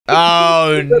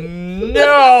Oh,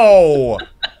 no.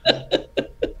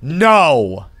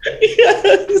 No.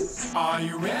 Yes. Are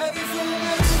you ready for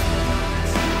this?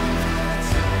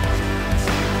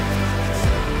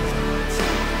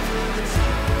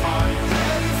 Are you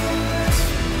ready for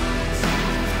this?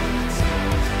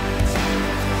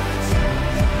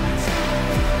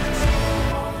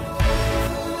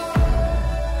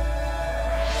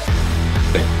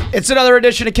 It's another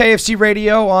edition of KFC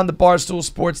Radio on the Barstool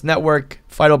Sports Network.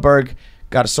 Feidelberg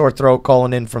got a sore throat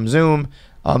calling in from Zoom.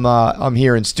 I'm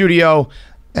here in studio.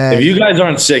 And if you guys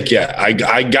aren't sick yet,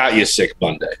 I got you sick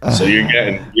Monday, so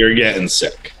you're getting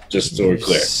sick. Just so we're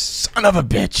clear. Son of a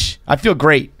bitch! I feel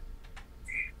great.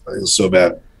 It's so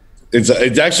bad.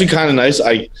 It's actually kind of nice.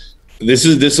 This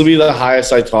will be the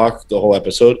highest I talk the whole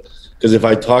episode, because if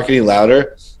I talk any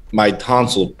louder, my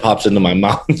tonsil pops into my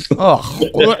mouth.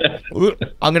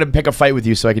 I'm gonna pick a fight with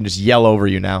you so I can just yell over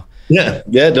you now. Yeah.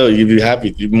 No, you'd be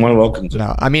happy. You'd be more than welcome to.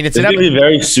 No, I mean it's gonna be a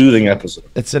very soothing episode.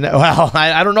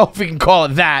 I don't know if we can call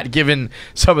it that given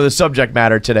some of the subject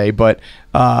matter today, but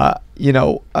I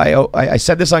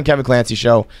said this on Kevin Clancy's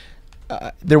show.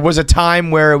 There was a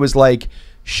time where it was like,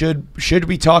 should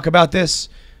we talk about this?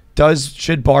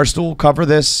 Should Barstool cover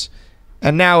this?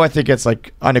 And now I think it's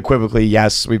like unequivocally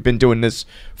yes. We've been doing this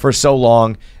for so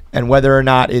long, and whether or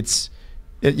not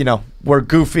we're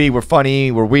goofy, we're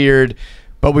funny, we're weird,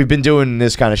 but we've been doing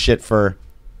this kind of shit for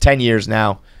 10 years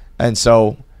now, and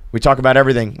so we talk about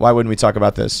everything. Why wouldn't we talk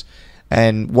about this?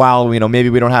 And while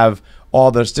maybe we don't have all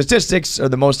the statistics or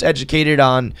the most educated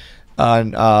on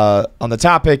the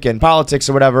topic and politics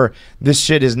or whatever, this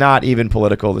shit is not even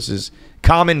political. This is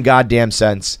common goddamn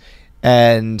sense.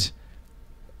 And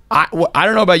I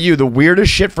don't know about you. The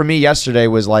weirdest shit for me yesterday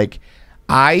was like,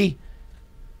 I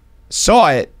saw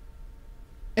it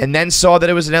and then saw that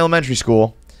it was an elementary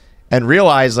school and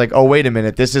realized like, oh, wait a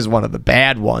minute, this is one of the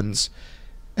bad ones.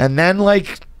 And then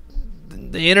like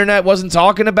the internet wasn't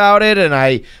talking about it, and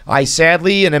I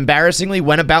sadly and embarrassingly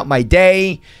went about my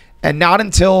day. And not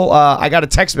until I got a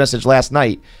text message last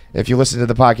night, if you listened to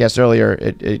the podcast earlier,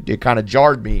 it kind of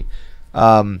jarred me.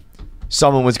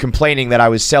 Someone was complaining that I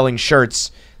was selling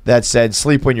shirts that said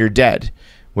sleep when you're dead,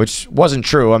 which wasn't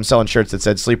true. I'm selling shirts that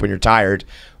said sleep when you're tired,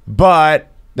 but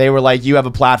they were like, you have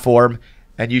a platform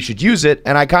and you should use it.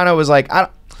 And I kind of was like, I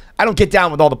don't get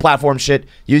down with all the platform shit.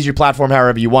 Use your platform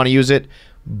however you want to use it.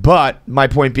 But my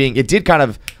point being, it did kind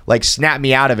of like snap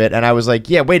me out of it. And I was like,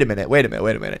 yeah, wait a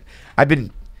minute. I've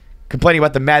been complaining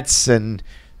about the Mets and,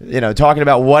 talking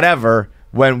about whatever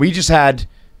when we just had,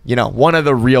 one of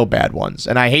the real bad ones.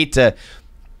 And I hate to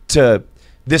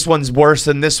this one's worse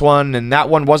than this one, and that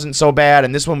one wasn't so bad,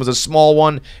 and this one was a small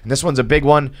one, and this one's a big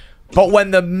one. But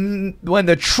when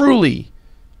the truly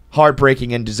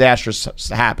heartbreaking and disastrous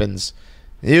happens,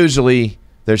 usually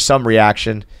there's some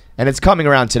reaction, and it's coming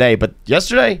around today. But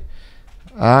yesterday,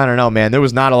 I don't know, man. There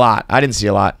was not a lot. I didn't see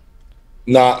a lot.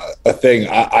 Not a thing.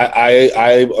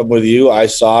 I'm with you. I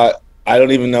saw it. I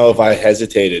don't even know if I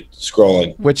hesitated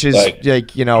scrolling. Which is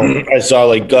I saw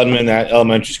like gunman at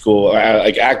elementary school,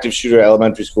 like active shooter at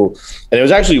elementary school, and it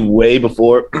was actually way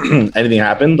before anything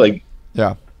happened. Like,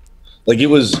 yeah, like it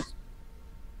was.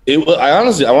 I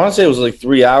want to say it was like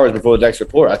 3 hours before the next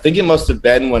report. I think it must have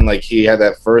been when like he had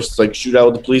that first like shootout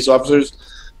with the police officers,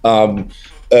 and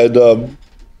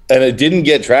it didn't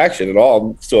get traction at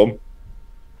all. So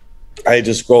I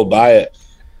just scrolled by it,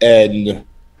 and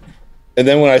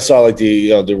then when I saw like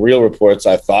the real reports,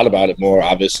 I thought about it more,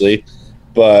 obviously,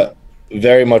 but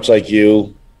very much like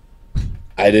you,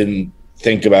 I didn't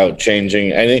think about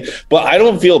changing anything. But I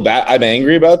don't feel bad. I'm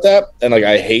angry about that, and like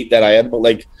I hate that I am. But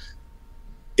like,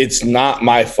 it's not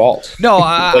my fault. No,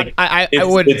 I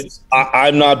wouldn't.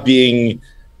 I'm not being.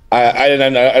 I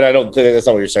don't think that's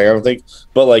not what you're saying. I don't think.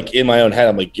 But like in my own head,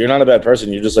 I'm like, you're not a bad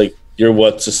person. You're just like you're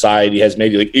what society has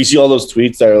made you. Like you see all those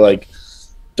tweets that are like,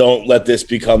 don't let this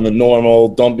become the normal.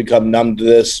 Don't become numb to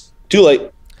this. Too late.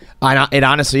 It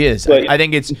honestly is. I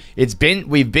think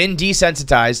we've been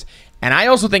desensitized, and I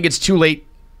also think it's too late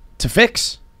to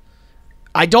fix.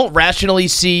 I don't rationally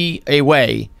see a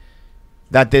way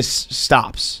that this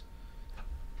stops.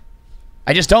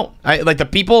 I just don't. Like the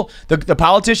people, the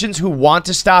politicians who want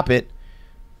to stop it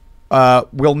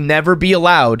will never be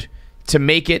allowed to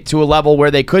make it to a level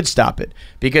where they could stop it,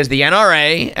 because the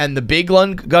NRA and the big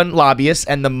gun lobbyists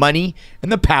and the money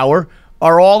and the power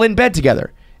are all in bed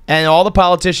together. And all the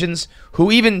politicians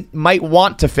who even might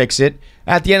want to fix it,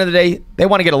 at the end of the day, they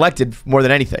want to get elected more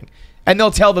than anything. And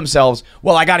they'll tell themselves,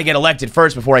 well, I got to get elected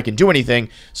first before I can do anything.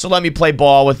 So let me play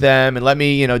ball with them and let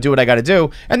me, do what I got to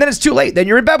do. And then it's too late. Then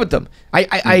you're in bed with them.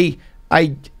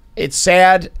 It's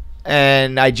sad,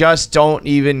 and I just don't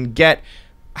even get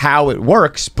how it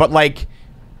works, but like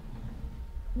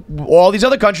all these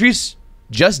other countries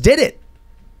just did it.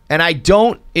 And I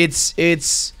don't, it's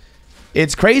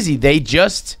crazy. They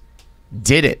just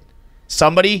did it.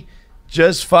 Somebody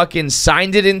just fucking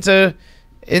signed it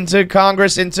into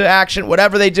Congress, into action,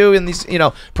 whatever they do in these,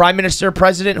 prime minister,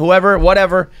 president, whoever,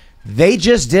 whatever, they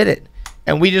just did it.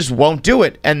 And we just won't do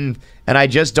it. And I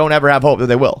just don't ever have hope that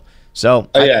they will. So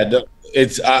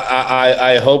it's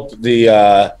I hope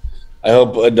I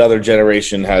hope another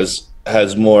generation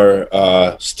has more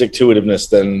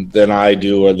stick-to-itiveness than I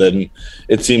do, or than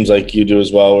it seems like you do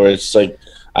as well, where it's like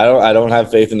I don't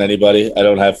have faith in anybody. I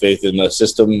don't have faith in the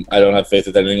system. I don't have faith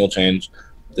that anything will change.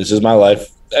 This is my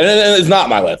life. And it's not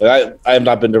my life. I have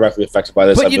not been directly affected by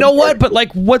this. But you know what? But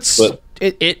like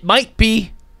it might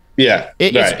be. Yeah.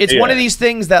 It's one of these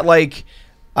things that like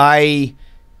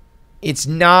it's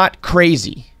not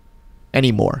crazy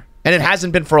anymore. And it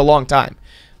hasn't been for a long time.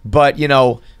 But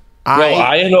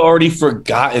I had already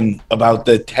forgotten about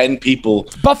the 10 people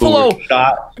Buffalo who were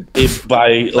shot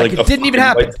by like it didn't even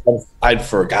happen. I'd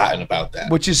forgotten about that,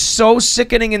 which is so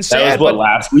sickening and sad. That was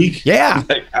last week? Yeah,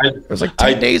 it was like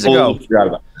 10 days ago. Forgot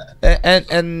about that.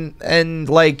 And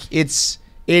like it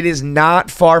is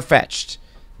not far fetched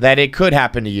that it could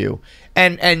happen to you.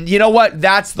 And you know what?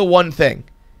 That's the one thing.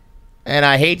 And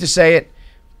I hate to say it,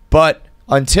 but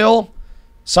until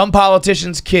some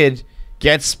politician's kid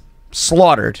gets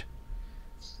slaughtered,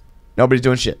 nobody's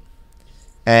doing shit.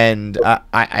 And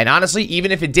and honestly,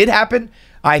 even if it did happen,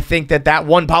 I think that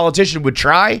one politician would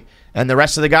try, and the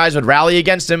rest of the guys would rally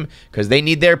against him because they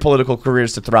need their political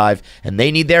careers to thrive, and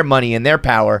they need their money and their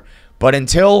power. But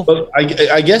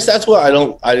I guess that's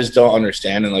what I just don't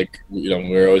understand. And like,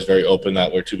 we're always very open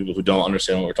that we're two people who don't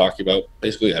understand what we're talking about,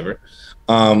 basically ever.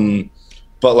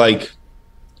 But like,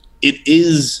 it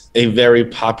is a very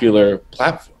popular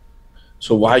platform.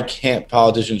 So why can't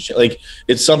politicians like?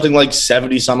 It's something like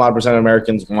 70 some odd % of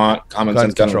Americans want common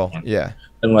sense gun control. reform. Yeah,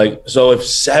 and like, so if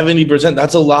 70%,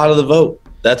 that's a lot of the vote.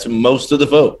 That's most of the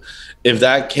vote. If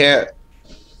that can't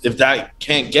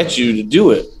get you to do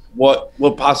it, what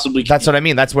possibly? That's what I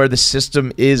mean. That's where the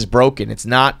system is broken. It's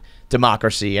not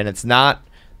democracy, and it's not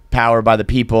power by the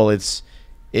people. It's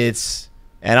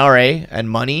NRA and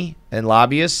money and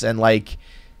lobbyists, and like,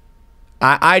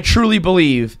 I truly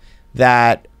believe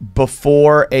that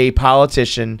before a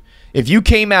politician, if you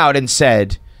came out and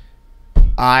said,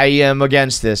 I am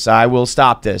against this, I will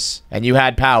stop this, and you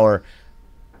had power,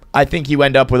 I think you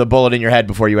end up with a bullet in your head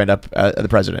before you end up the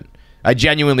president. I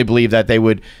genuinely believe that they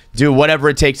would do whatever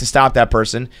it takes to stop that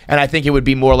person, and I think it would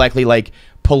be more likely like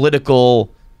political,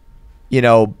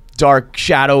 dark,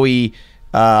 shadowy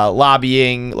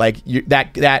lobbying, like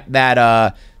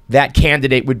that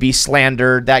candidate would be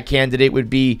slandered, that candidate would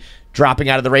be dropping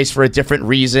out of the race for a different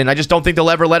reason. I just don't think they'll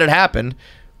ever let it happen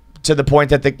to the point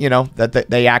that that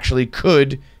they actually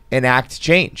could enact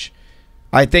change.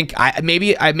 I think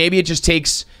maybe it just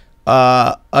takes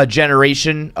a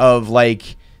generation of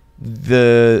like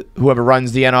whoever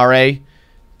runs the NRA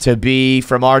to be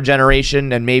from our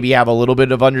generation and maybe have a little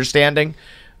bit of understanding.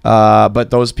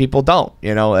 But those people don't.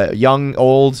 Young,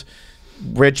 old,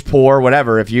 rich, poor,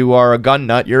 whatever. If you are a gun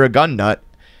nut, you're a gun nut.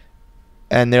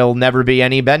 And there'll never be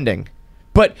any bending.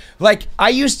 But like I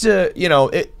used to,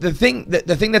 the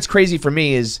thing that's crazy for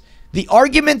me is the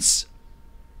arguments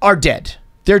are dead.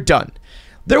 They're done.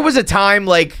 There was a time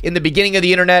like in the beginning of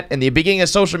the internet and the beginning of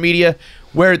social media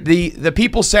where the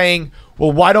people saying,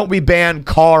 well, why don't we ban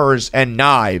cars and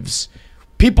knives?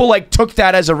 People like took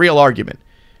that as a real argument.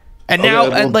 And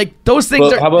now and like those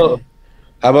things are.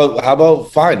 How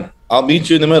about fine? I'll meet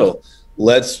you in the middle.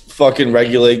 Let's fucking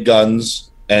regulate guns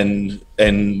and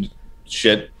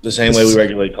shit the same way we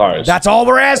regulate cars. That's all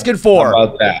we're asking for. How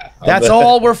about that? That's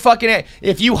all we're fucking.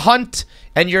 If you hunt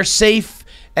and you're safe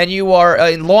and you are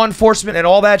in law enforcement and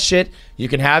all that shit, you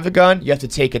can have a gun. You have to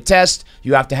take a test.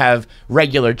 You have to have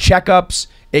regular checkups.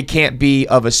 It can't be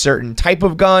of a certain type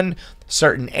of gun,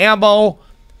 certain ammo.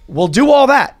 We'll do all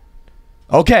that.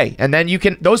 Okay, and then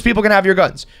those people can have your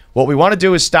guns. What we want to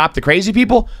do is stop the crazy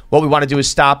people. What we want to do is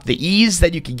stop the ease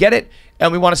that you can get it.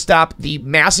 And we want to stop the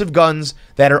massive guns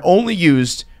that are only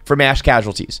used for mass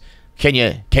casualties. Can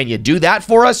you do that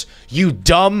for us, you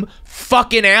dumb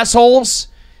fucking assholes?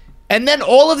 And then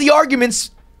all of the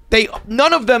arguments,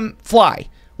 none of them fly.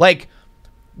 Like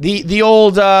the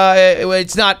old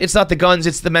it's not the guns,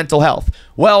 it's the mental health.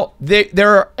 Well,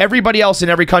 everybody else in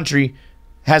every country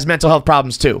has mental health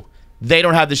problems too. They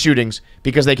don't have the shootings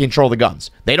because they control the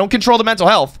guns. They don't control the mental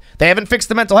health. They haven't fixed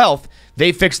the mental health.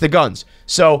 They fixed the guns.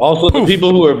 So also the people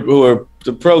who are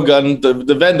the pro-gun,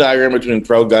 the Venn diagram between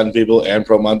pro-gun people and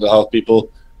pro-mental health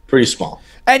people pretty small.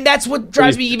 And that's what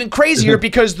drives me even crazier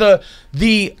because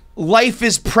the Life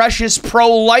is Precious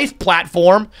pro-life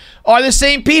platform are the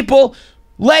same people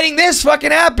letting this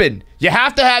fucking happen. You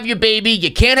have to have your baby.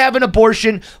 You can't have an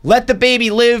abortion. Let the baby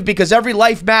live because every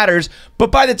life matters.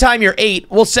 But by the time you're 8,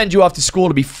 we'll send you off to school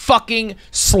to be fucking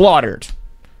slaughtered.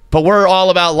 But we're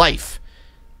all about life.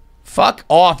 Fuck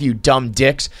off, you dumb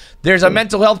dicks. There's a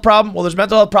mental health problem. Well, there's a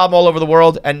mental health problem all over the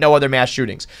world and no other mass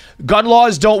shootings. Gun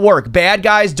laws don't work. Bad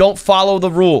guys don't follow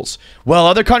the rules. Well,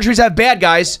 other countries have bad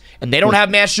guys and they don't have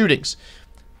mass shootings.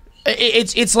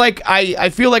 It's like I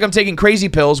feel like I'm taking crazy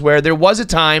pills where there was a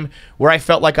time where I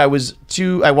felt like I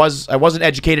wasn't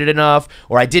educated enough,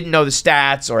 or I didn't know the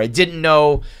stats, or I didn't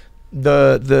know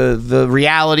the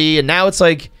reality, and now it's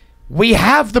like we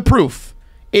have the proof.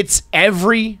 It's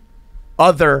every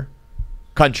other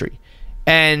country.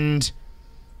 And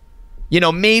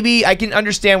maybe I can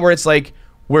understand where it's like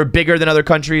we're bigger than other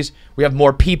countries. We have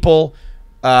more people.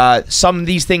 Some of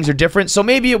these things are different, so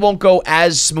maybe it won't go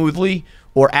as smoothly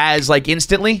or as like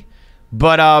instantly,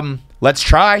 but let's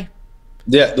try.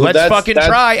 Yeah, let's fucking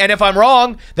try. And if I'm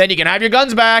wrong, then you can have your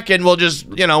guns back and we'll just,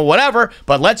 whatever,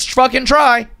 but let's fucking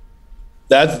try.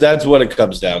 That's what it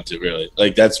comes down to, really.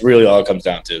 Like, that's really all it comes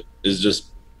down to, is just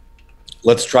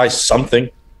let's try something.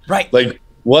 Right. Like,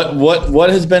 what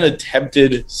has been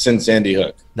attempted since Sandy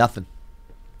Hook? Nothing.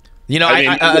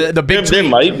 The big tweet, there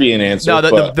might be an answer.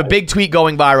 No, the big tweet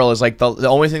going viral is like the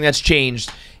only thing that's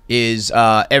changed is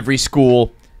every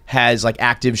school has like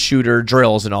active shooter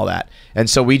drills and all that. And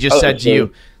so we just said to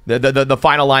you, the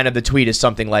final line of the tweet is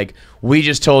something like, we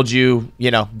just told you,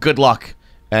 good luck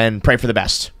and pray for the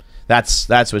best. That's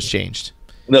what's changed.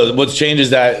 No, what's changed is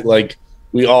that like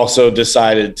we also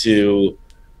decided to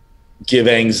give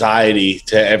anxiety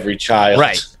to every child.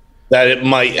 Right. That it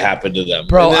might happen to them.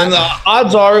 Bro, and the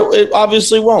odds are it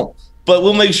obviously won't. But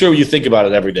we'll make sure you think about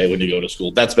it every day when you go to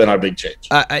school. That's been our big change.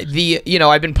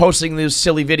 I've been posting those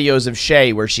silly videos of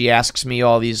Shay where she asks me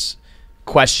all these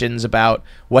questions about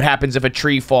what happens if a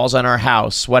tree falls on our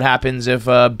house, what happens if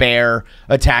a bear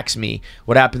attacks me,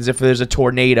 what happens if there's a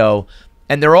tornado,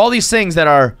 and there are all these things that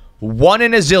are 1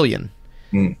 in a zillion.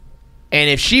 And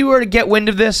if she were to get wind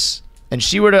of this and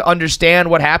she were to understand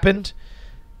what happened,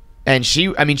 and she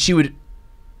would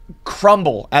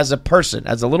crumble as a person,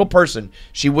 as a little person.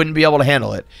 She wouldn't be able to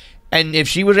handle it. And if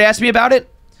she would ask me about it,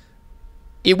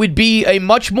 it would be a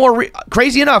much more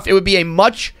crazy enough. It would be a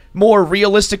much more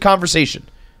realistic conversation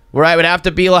where I would have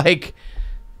to be like,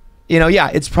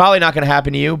 it's probably not going to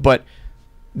happen to you, but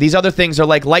these other things are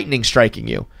like lightning striking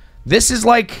you. This is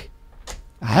like,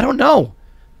 I don't know.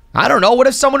 What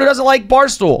if someone who doesn't like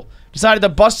Barstool decided to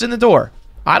bust in the door?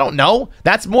 I don't know.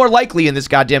 That's more likely in this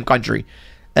goddamn country.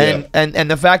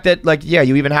 And the fact that, like,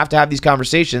 you even have to have these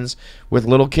conversations with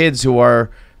little kids who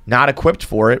are not equipped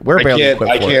for it. We're barely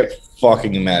equipped for it. I can't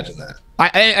fucking imagine that.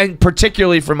 And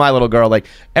particularly for my little girl, like,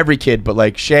 every kid, but,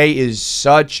 like, Shay is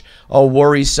such a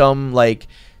worrisome, like,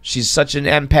 she's such an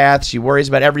empath. She worries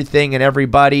about everything and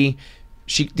everybody.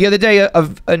 The other day,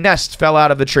 a nest fell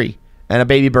out of the tree, and a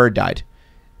baby bird died.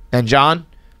 And, John,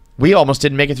 we almost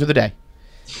didn't make it through the day.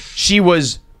 She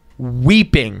was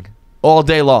weeping all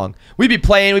day long. We'd be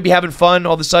playing, we'd be having fun.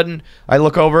 All of a sudden, I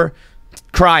look over,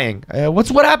 crying.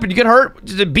 What happened? You get hurt?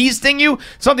 Did the bee sting you?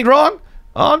 Something wrong?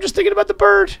 Oh, I'm just thinking about the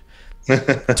bird.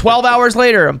 12 hours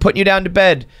later, I'm putting you down to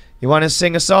bed. You want to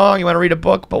sing a song? You want to read a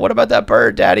book? But what about that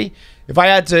bird, Daddy? If I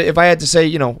had to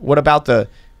say, what about the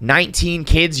 19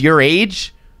 kids your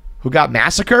age who got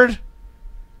massacred?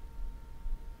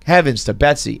 Heavens to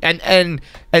Betsy. And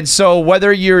so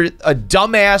whether you're a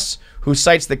dumbass who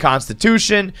cites the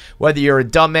Constitution, whether you're a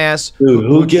dumbass... Dude,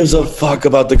 who gives a fuck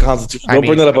about the Constitution? Don't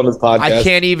bring that up on this podcast. I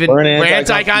can't even... We're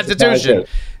anti-Constitution.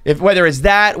 Whether it's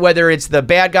that, whether it's the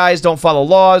bad guys don't follow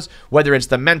laws, whether it's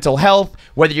the mental health,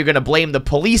 whether you're going to blame the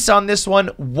police on this one,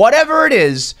 whatever it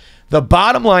is, the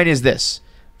bottom line is this.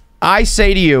 I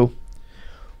say to you,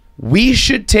 we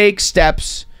should take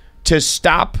steps to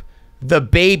stop the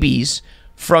babies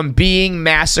from being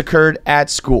massacred at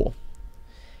school.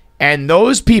 And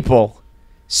those people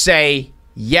say,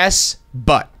 yes,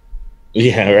 but.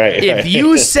 Yeah, right. If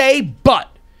you say but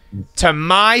to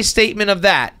my statement of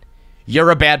that,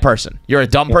 you're a bad person. You're a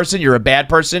dumb person. You're a bad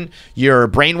person. You're a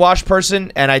brainwashed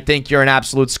person. And I think you're an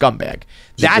absolute scumbag.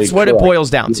 That's what it boils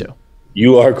down to.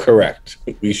 You are correct.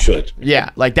 We should.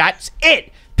 Yeah, like that's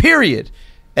it. Period.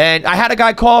 And I had a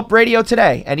guy call up radio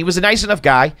today, and he was a nice enough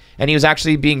guy, and he was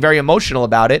actually being very emotional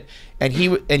about it. And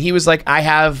he was like, I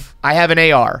have an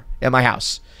AR at my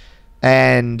house.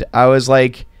 And I was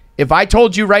like, if I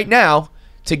told you right now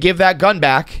to give that gun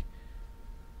back,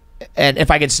 and if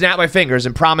I could snap my fingers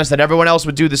and promise that everyone else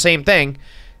would do the same thing,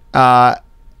 and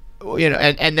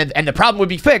the problem would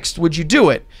be fixed, would you do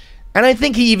it? And I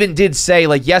think he even did say,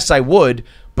 like, yes, I would.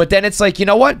 But then it's like, you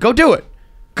know what? Go do it.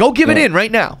 Go give it in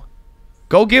right now.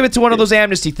 Go give it to one of those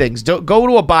amnesty things. Go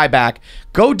to a buyback.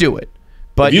 Go do it.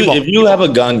 But if you have a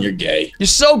gun, you're gay. You're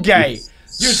so gay.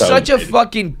 You're so such gay. a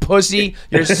fucking pussy.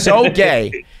 You're so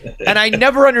gay. And I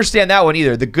never understand that one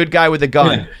either. The good guy with a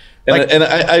gun. And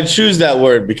I choose that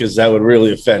word because that would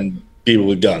really offend people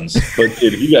with guns. But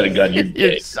dude, if you got a gun, you're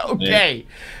gay. You're so gay.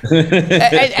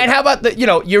 and how about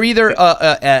you're either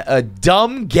a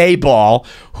dumb gay ball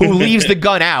who leaves the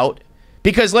gun out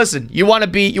because listen, you want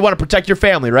to protect your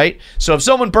family, right? So if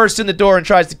someone bursts in the door and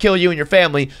tries to kill you and your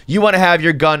family, you want to have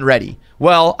your gun ready.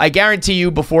 Well, I guarantee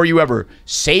you, before you ever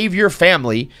save your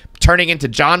family, turning into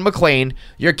John McClane,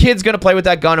 your kid's going to play with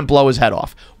that gun and blow his head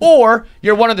off. Or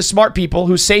you're one of the smart people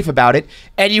who's safe about it,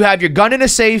 and you have your gun in a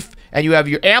safe, and you have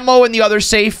your ammo in the other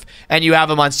safe, and you have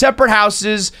them on separate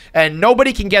houses, and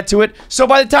nobody can get to it. So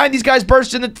by the time these guys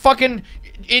burst in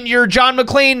your John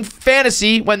McClane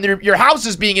fantasy, when your house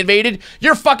is being invaded,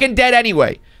 you're fucking dead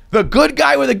anyway. The good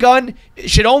guy with a gun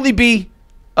should only be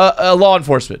a law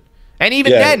enforcement. And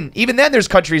even then, there's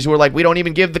countries who are like, we don't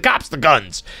even give the cops the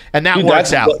guns, and that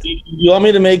works out. You want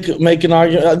me to make an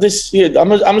argument? I'm just going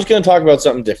to talk about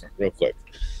something different real quick.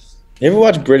 You ever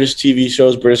watch British TV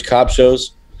shows, British cop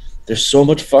shows? They're so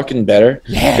much fucking better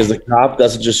because the cop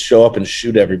doesn't just show up and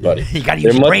shoot everybody. You gotta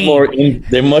use your brain.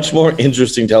 They're much more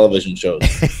interesting television shows.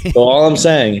 So all I'm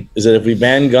saying is that if we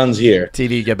ban guns here,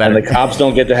 TV get better, and the cops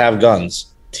don't get to have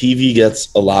guns, TV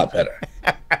gets a lot better.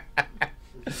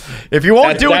 If you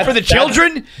won't do it for the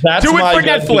children, do it for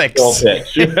Netflix.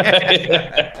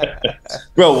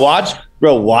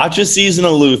 Bro, watch a season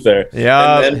of Luther,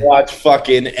 and then watch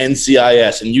fucking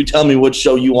NCIS, and you tell me what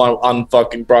show you want on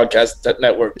fucking broadcast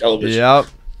network television. Yep.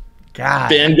 God.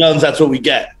 Ban guns, that's what we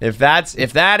get. If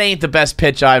that ain't the best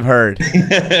pitch I've heard,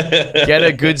 get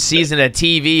a good season of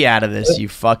TV out of this, you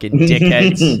fucking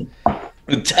dickheads.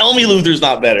 Tell me Luther's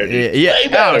not better. Dude. Yeah,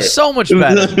 better. So much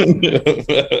better.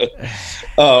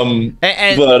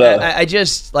 I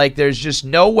just like, there's just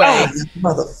no way.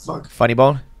 Motherfucker. Funny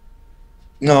bone?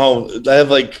 No, I have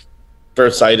like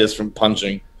bursitis from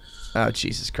punching. Oh,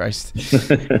 Jesus Christ.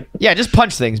 Yeah, just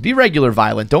punch things. Be regular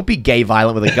violent. Don't be gay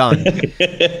violent with a gun.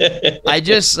 I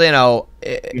just,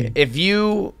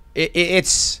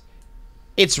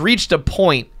 it's reached a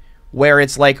point where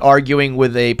it's like arguing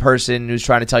with a person who's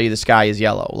trying to tell you the sky is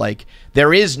yellow. Like,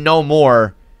 there is no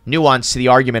more nuance to the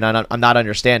argument I'm not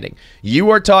understanding. You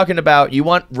are talking about, you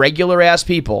want regular ass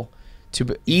people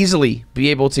to easily be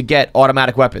able to get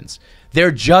automatic weapons.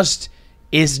 There just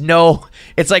is no,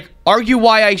 it's like, argue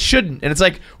why I shouldn't. And it's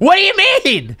like, what do you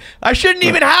mean? I shouldn't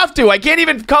even have to. I can't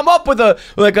even come up with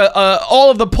all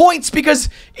of the points, because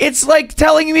it's like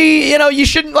telling me, you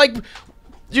shouldn't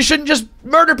just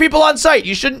murder people on sight.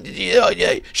 You shouldn't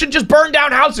just burn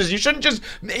down houses. You shouldn't just,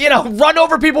 run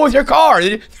over people with your car.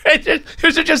 These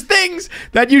are just things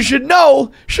that you should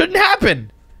know shouldn't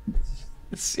happen.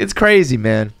 It's crazy,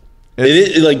 man. It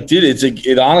is, like, dude,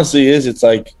 it honestly is. It's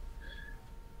like,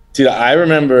 dude, I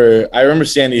remember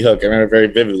Sandy Hook. I remember very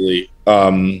vividly,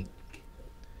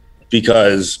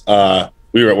 because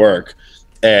we were at work,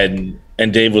 and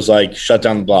Dave was like, shut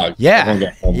down the blog.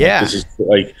 Yeah. Yeah. This is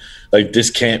like this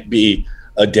can't be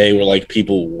a day where like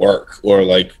people work, or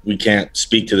like we can't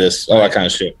speak to this, all that kind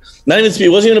of shit.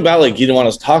 It wasn't even about like you didn't want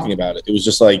us talking about it. It was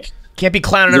just like, can't be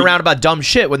clowning around about dumb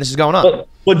shit when this is going on.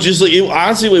 But just like,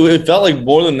 honestly, it felt like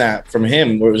more than that from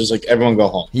him, where it was just like, everyone go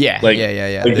home. Yeah. Like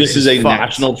this is a fucked.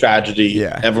 national tragedy.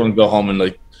 Yeah. Everyone go home and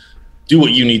like do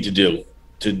what you need to do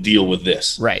to deal with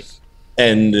this. Right.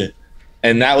 And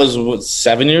that was what,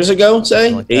 7 years ago,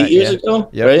 say like 8 years ago,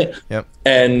 right? Yep.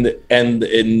 And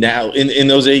now in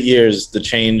those 8 years,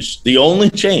 the only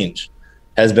change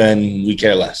has been we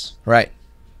care less. Right.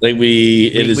 Like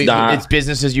it's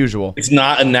business as usual. It's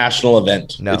not a national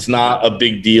event. No. It's not a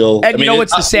big deal. And you know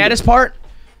what's the saddest part?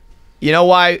 You know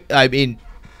why? I mean,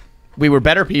 we were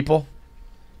better people.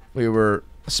 We were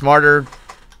a smarter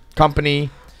company.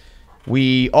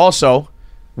 We also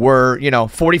were,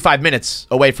 45 minutes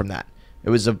away from that. It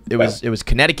was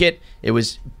Connecticut. It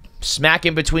was smack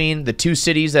in between the two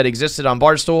cities that existed on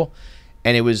Barstool,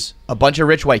 and it was a bunch of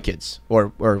rich white kids,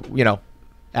 or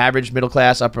average, middle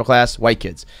class, upper class white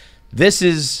kids. This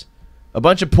is a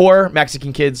bunch of poor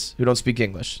Mexican kids who don't speak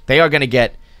English. They are going to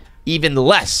get even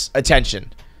less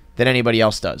attention than anybody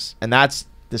else does, and that's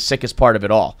the sickest part of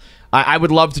it all. I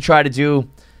would love to try to do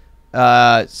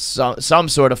some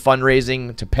sort of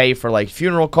fundraising to pay for like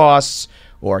funeral costs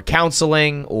or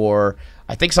counseling, or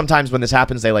I think sometimes when this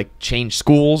happens, they like change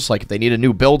schools, like if they need a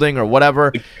new building or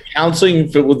whatever. Counseling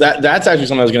for that's actually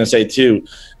something I was going to say too,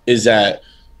 is that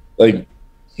like,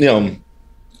 you know,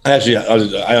 I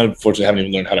unfortunately haven't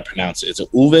even learned how to pronounce it. It's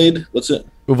Uvalde. What's it?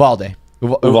 Uvalde.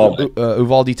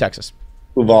 Uvalde, Texas.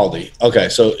 Uvalde. Okay,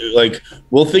 so like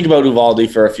we'll think about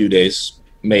Uvalde for a few days,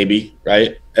 maybe,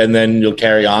 right? And then you'll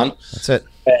carry on. That's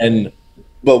it.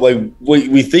 But like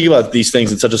we think about these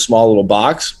things in such a small little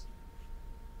box.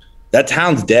 That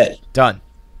town's dead. Done.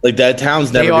 Like that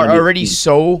town's never. They are already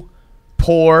so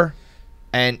poor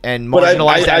and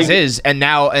marginalized as is, and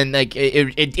now like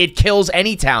it kills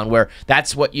any town where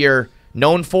that's what you're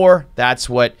known for. That's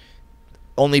what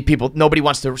nobody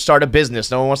wants to start a business.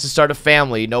 No one wants to start a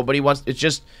family. Nobody wants. It's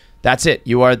just that's it.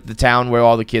 You are the town where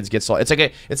all the kids get sold.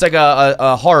 It's like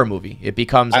a horror movie. It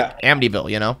becomes Amityville.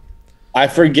 You know. I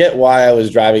forget why I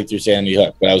was driving through Sandy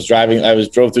Hook, but I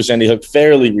drove through Sandy Hook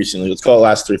fairly recently. Let's call it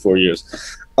last 3-4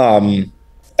 years. And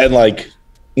like,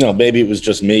 you know, maybe it was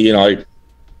just me, you know,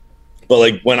 but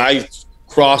like when I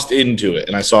crossed into it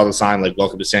and I saw the sign, like,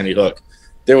 welcome to Sandy Hook,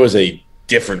 there was a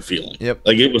different feeling. Yep.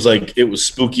 Like, it was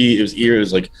spooky. It was eerie. It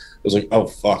was like, oh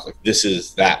fuck, like this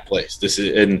is that place. This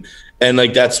is, and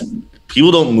like, that's,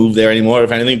 people don't move there anymore.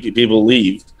 If anything, people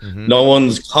leave. Mm-hmm. No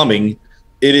one's coming.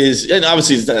 It is, and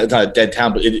obviously it's not a dead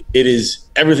town, but it is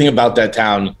everything about that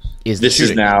town. This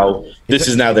is now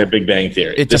their Big Bang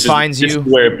Theory. It defines you. This is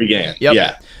where it began. Yep.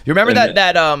 Yeah. You remember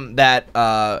that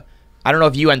I don't know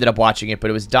if you ended up watching it, but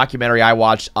it was a documentary I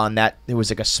watched on that. It was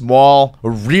like a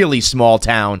really small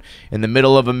town in the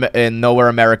middle of nowhere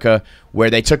America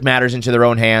where they took matters into their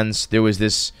own hands. There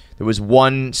was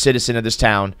one citizen of this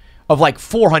town of like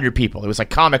 400 people. It was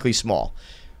like comically small.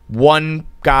 One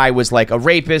guy was like a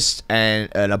rapist and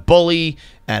a bully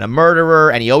and a murderer,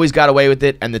 and he always got away with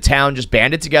it, and the town just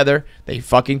banded together. They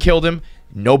fucking killed him.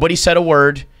 Nobody said a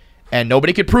word, and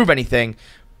nobody could prove anything,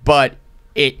 but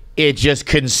it just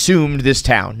consumed this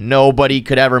town. Nobody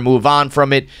could ever move on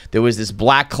from it. There was this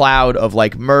black cloud of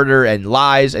like murder and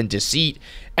lies and deceit,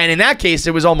 and in that case,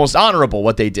 it was almost honorable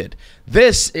what they did.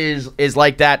 This is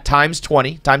like that times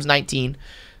 20, times 19,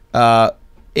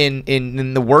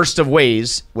 in the worst of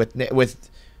ways, with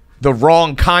the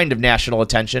wrong kind of national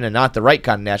attention and not the right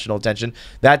kind of national attention.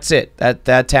 That's it.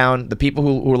 That town, the people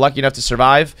who were lucky enough to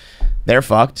survive, they're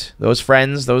fucked. Those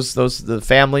friends, the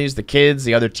families, the kids,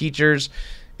 the other teachers.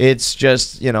 It's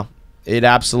just, you know, it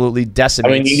absolutely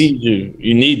decimates. I mean,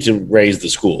 you need to raise the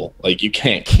school. Like, you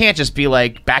can't just be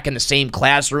like back in the same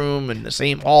classroom and the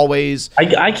same hallways.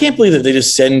 I can't believe that they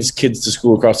just send kids to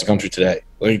school across the country today.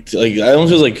 Like I don't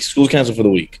feel like school's canceled for the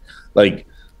week. I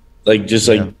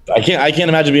can't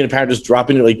imagine being a parent just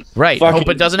dropping it like, right. Hope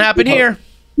it doesn't happen here.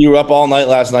 You were up all night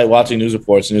last night watching news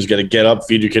reports and you just got to get up,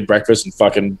 feed your kid breakfast, and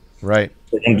fucking right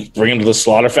bring him to the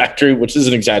slaughter factory, which is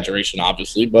an exaggeration,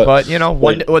 obviously. But you know,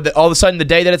 all of a sudden the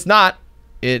day that it's not,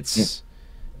 it's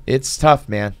tough,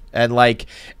 man. And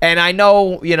I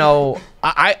know, you know,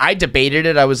 I debated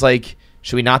it. I was like,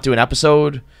 should we not do an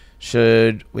episode?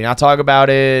 Should we not talk about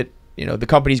it? You know, the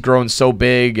company's grown so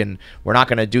big, and we're not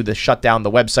going to do the shut down the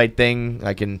website thing.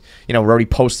 We're already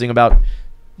posting about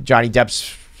Johnny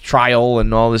Depp's trial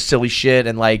and all this silly shit,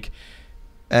 and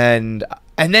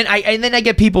then I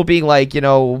get people being like, you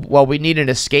know, well, we need an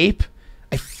escape.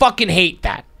 I fucking hate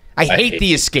that. I hate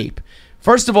the escape.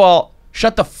 First of all,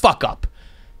 shut the fuck up.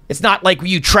 It's not like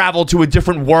you travel to a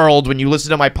different world when you listen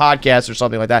to my podcast or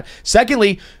something like that.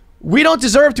 Secondly, we don't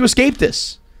deserve to escape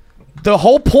this. The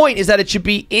whole point is that it should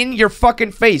be in your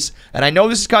fucking face. And I know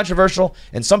this is controversial,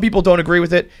 and some people don't agree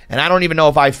with it, and I don't even know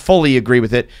if I fully agree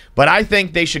with it, but I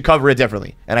think they should cover it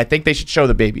differently. And I think they should show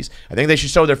the babies. I think they should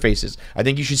show their faces. I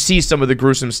think you should see some of the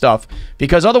gruesome stuff,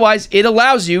 because otherwise it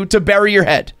allows you to bury your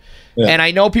head. Yeah. And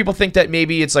I know people think that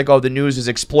maybe it's like, oh, the news is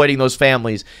exploiting those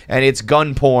families, and it's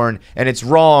gun porn, and it's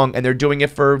wrong, and they're doing it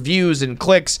for views and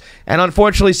clicks. And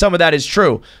unfortunately, some of that is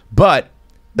true. But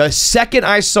the second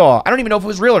I saw, I don't even know if it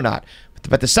was real or not,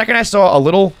 but the second I saw a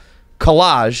little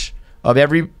collage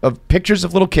of pictures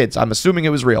of little kids, I'm assuming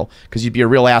it was real, because you'd be a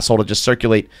real asshole to just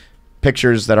circulate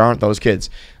pictures that aren't those kids.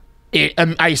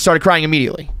 I started crying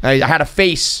immediately. I had a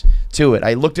face to it.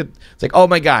 I looked at, it's like, oh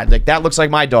my God, like that looks like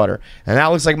my daughter, and that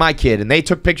looks like my kid, and they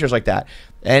took pictures like that.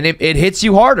 And it hits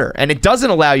you harder, and it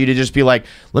doesn't allow you to just be like,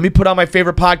 let me put on my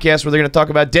favorite podcast where they're going to talk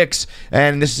about dicks,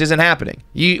 and this isn't happening.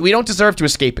 We don't deserve to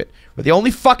escape it. We're the only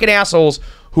fucking assholes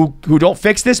who don't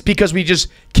fix this, because we just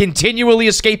continually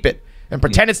escape it and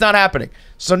pretend it's not happening.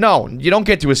 So no, you don't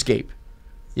get to escape.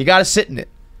 You got to sit in it.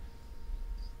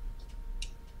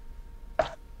 I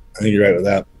think you're right with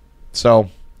that. So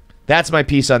that's my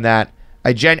piece on that.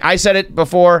 I said it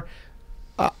before.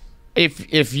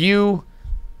 If you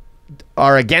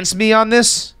are against me on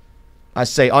this, I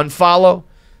say unfollow.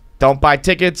 Don't buy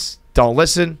tickets. Don't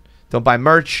listen. Don't buy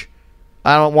merch.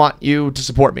 I don't want you to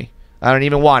support me. I don't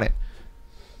even want it.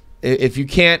 If you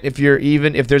can't,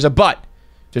 if there's a but,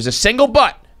 there's a single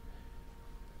but,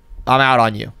 I'm out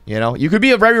on you. You know, you could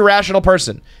be a very rational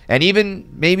person and even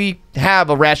maybe have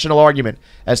a rational argument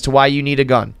as to why you need a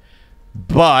gun.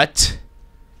 But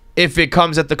if it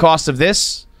comes at the cost of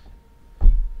this,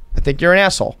 I think you're an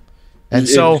asshole. And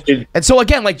so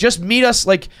again, like, just meet us.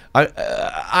 Like,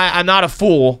 I'm not a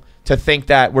fool to think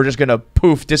that we're just gonna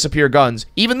disappear guns,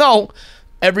 even though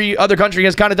every other country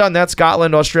has kind of done that.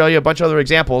 Scotland, Australia, a bunch of other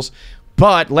examples.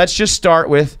 But let's just start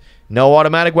with no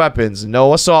automatic weapons,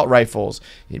 no assault rifles,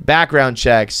 background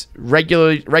checks,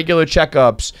 regular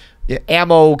checkups,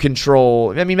 ammo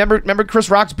control. I mean, remember Chris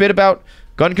Rock's bit about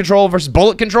gun control versus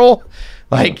bullet control?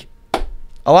 Like,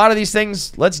 a lot of these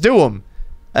things, let's do them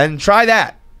and try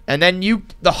that. And then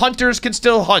the hunters can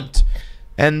still hunt.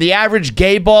 And the average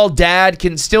gay ball dad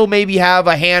can still maybe have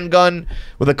a handgun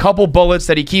with a couple bullets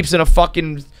that he keeps in a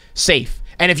fucking safe.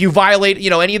 And if you violate,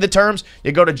 any of the terms,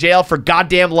 you go to jail for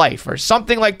goddamn life or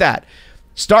something like that.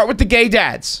 Start with the gay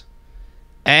dads,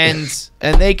 and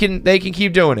they can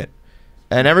keep doing it,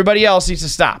 and everybody else needs to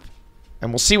stop,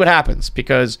 and we'll see what happens.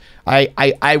 Because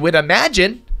I would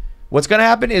imagine what's going to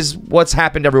happen is what's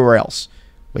happened everywhere else.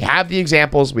 We have the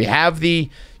examples. We have the,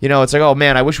 it's like, oh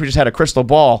man, I wish we just had a crystal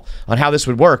ball on how this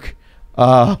would work.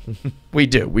 We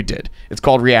did. It's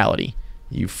called reality.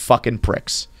 You fucking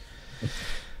pricks.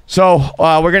 So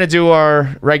we're going to do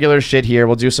our regular shit here.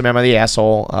 We'll do some Am I the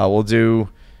Asshole. We'll do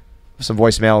some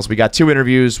voicemails. We got 2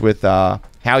 interviews with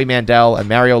Howie Mandel and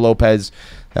Mario Lopez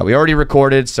that we already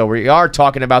recorded. So we are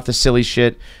talking about the silly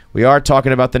shit. We are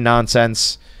talking about the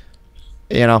nonsense.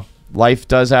 Life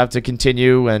does have to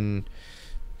continue, and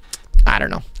I don't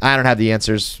know. I don't have the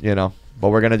answers, but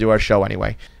we're going to do our show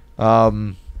anyway.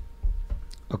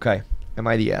 Okay. Am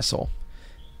I the asshole?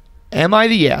 Am I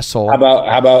the asshole? How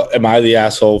about am I the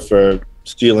asshole for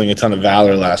stealing a ton of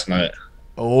Valor last night?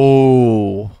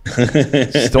 Oh.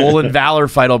 Stolen Valor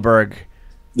Feidelberg.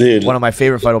 Dude. One of my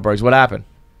favorite Feidelbergs. What happened?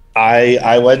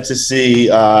 I went to see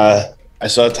I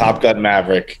saw Top Gun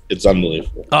Maverick. It's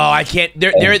unbelievable. Oh, I can't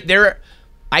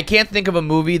I can't think of a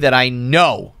movie that I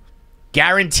know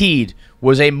guaranteed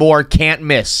was a more can't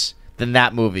miss than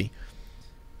that movie.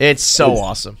 It's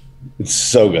awesome. It's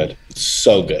so good. It's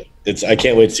so good. I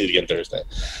can't wait to see it again Thursday.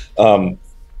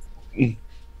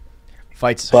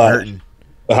 Fights hurting.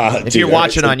 If you're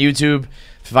watching on YouTube,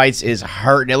 Fights is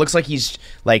hurting. It looks like he's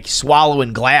like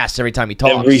swallowing glass every time he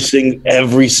talks.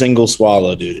 Every single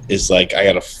swallow, dude. It's like I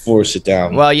gotta force it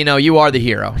down. Well, you are the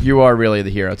hero. You are really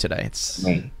the hero today.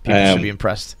 People should be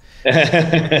impressed.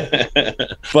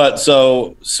 But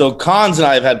so Cons and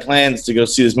I have had plans to go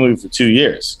see this movie for 2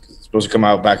 years. It's supposed to come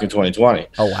out back in 2020.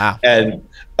 Oh wow! And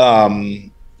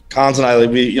Cons and I,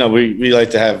 we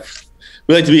like to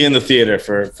be in the theater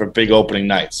for big opening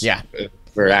nights. Yeah,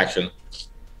 for action.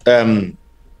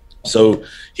 So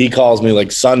he calls me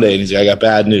like Sunday and he's like, I got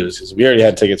bad news, because we already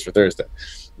had tickets for Thursday.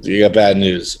 So you got bad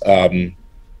news. I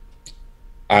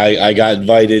got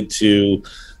invited to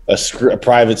a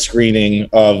private screening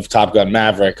of Top Gun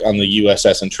Maverick on the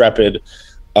USS Intrepid.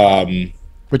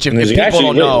 Which, if people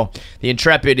don't know, the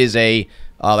Intrepid is a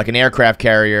like an aircraft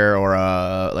carrier or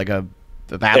a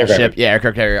battleship,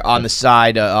 aircraft carrier on the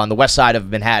side, on the west side of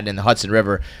Manhattan in the Hudson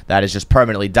River, that is just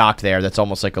permanently docked there. That's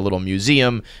almost like a little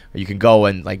museum where you can go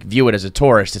and like view it as a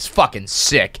tourist. It's fucking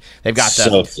sick. They've got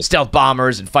the stealth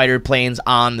bombers and fighter planes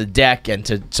on the deck, and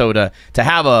to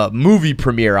have a movie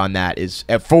premiere on that is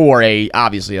for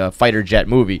obviously a fighter jet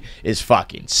movie is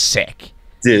fucking sick.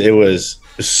 Dude, it was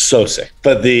so sick.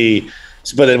 But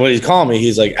then when he's calling me,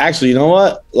 he's like, actually, you know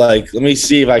what? Like, let me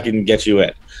see if I can get you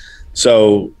in.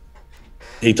 So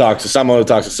he talks to someone who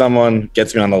talks to someone,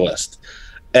 gets me on the list.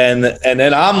 And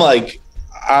then I'm like,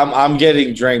 I'm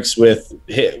getting drinks with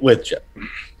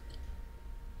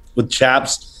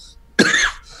Chaps.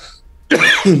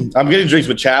 I'm getting drinks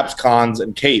with Chaps, Cons,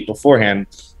 and Kate beforehand.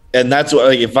 And that's what,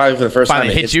 like, if I for the first time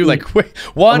hit you like,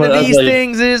 one of these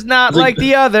things is not like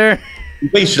the other.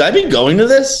 Wait, should I be going to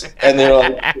this? And they're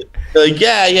like,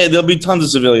 yeah, there'll be tons of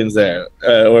civilians there,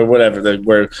 or whatever.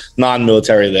 We're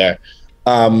non-military there,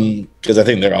 because I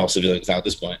think they're all civilians now at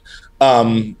this point.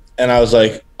 And I was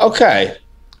like, okay.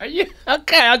 Are you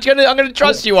okay? I'm gonna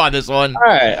trust you on this one. All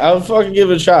right, I'll fucking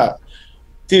give it a shot,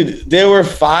 dude. There were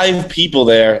 5 people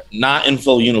there, not in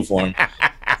full uniform.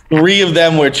 3 of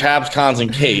them were Chaps, Cons,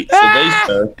 and Kate, so they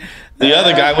served. The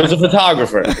other guy was a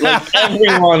photographer. Like,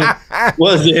 everyone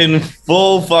was in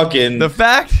full fucking. The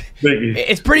fact,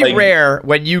 it's pretty rare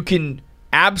when you can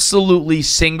absolutely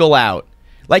single out,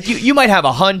 like you might have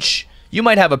a hunch, you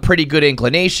might have a pretty good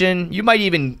inclination, you might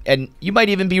even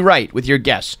be right with your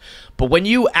guess, but when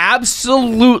you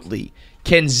absolutely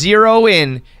can zero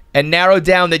in and narrow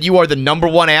down that you are the number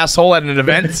one asshole at an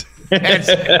event,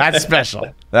 that's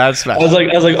special. That's special. I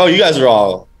was like, oh, you guys are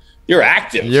all, you're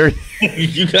active.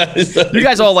 you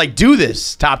guys all like do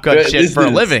this Top Gun shit for a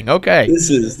living. Okay. This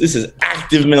is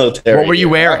active military. What were you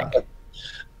wearing?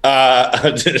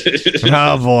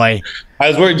 Oh boy. I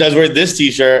was wearing this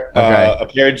t-shirt, a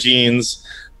pair of jeans,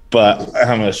 but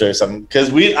I'm gonna show you something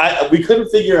because we couldn't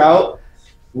figure out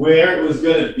where it was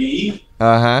gonna be.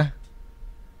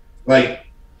 Like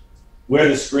where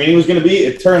the screening was gonna be.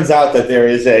 It turns out that there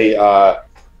is a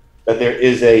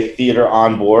theater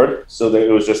on board, so that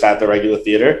it was just at the regular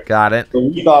theater. Got it. So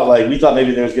we thought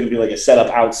maybe there was going to be like a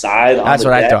setup outside. That's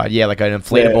what I thought. Yeah, like an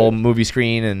inflatable movie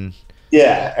screen and.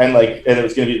 Yeah, and it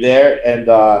was going to be there, and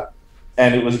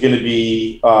it was going to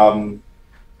be a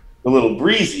little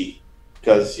breezy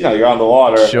because you're on the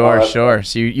water. Sure.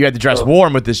 So you had to dress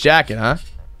warm with this jacket, huh?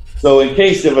 So in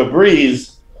case of a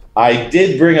breeze, I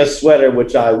did bring a sweater,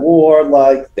 which I wore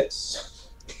like this.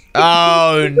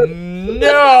 Oh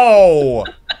no!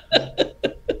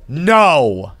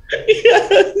 No.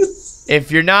 Yes. If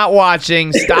you're not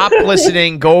watching, stop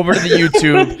listening. Go over to the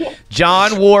YouTube.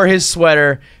 John wore his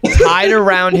sweater tied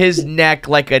around his neck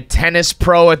like a tennis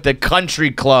pro at the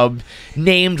country club,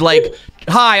 named like,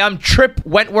 "Hi, I'm Trip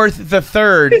Wentworth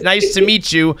III. Nice to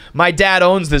meet you. My dad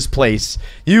owns this place."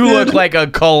 You look like a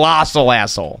colossal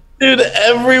asshole. Dude,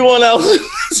 everyone else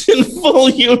was in full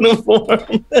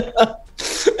uniform.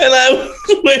 And I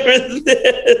was wearing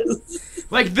this.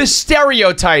 Like the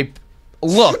stereotype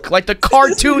look, like the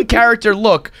cartoon character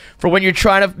look for when you're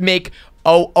trying to make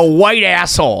a white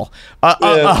asshole.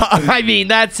 I mean,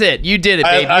 that's it. You did it,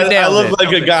 babe. I look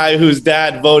like a guy whose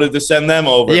dad voted to send them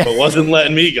over, but wasn't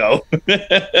letting me go.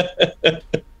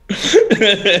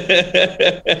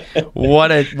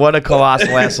 What a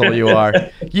colossal asshole you are.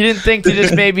 You didn't think to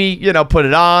just maybe, put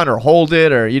it on or hold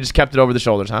it, or you just kept it over the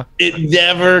shoulders, huh? It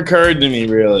never occurred to me,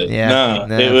 really. Yeah.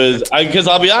 No. It was, because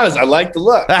I'll be honest, I like the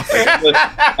look.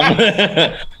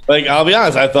 Like, I'll be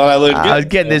honest, I thought I looked good. I was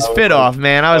getting this fit off,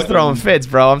 man. I was throwing fits,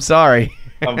 bro. I'm sorry.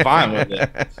 I'm fine with it.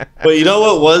 But you know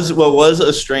what was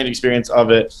a strange experience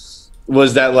of it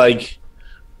was that, like,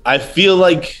 I feel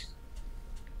like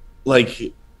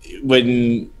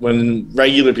when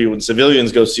regular people, when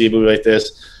civilians go see a movie like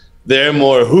this, they're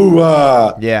more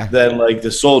hoorah than like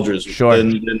the soldiers. Sure.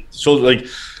 Than soldiers. Like,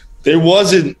 there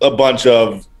wasn't a bunch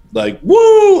of like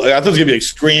woo. Like, I thought it was gonna be like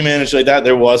screaming and shit like that.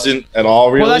 There wasn't at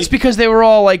all, really. Well, that's because they were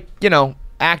all like,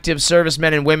 active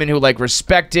servicemen and women who like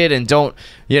respect it and don't,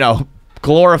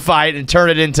 glorify it and turn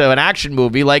it into an action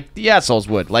movie like the assholes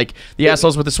would, like the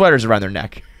assholes with the sweaters around their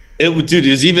neck. Dude, it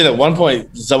was even at one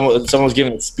point someone was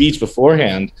giving a speech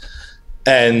beforehand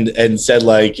and said,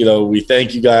 like, we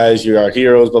thank you guys, you're our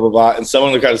heroes, blah blah blah, and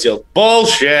someone would kind of say,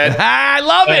 bullshit. I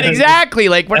love it, exactly.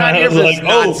 Like, we're not here for this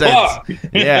nonsense. Oh,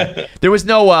 fuck. Yeah, there was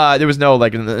no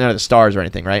like none of the stars or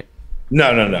anything, right?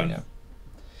 No.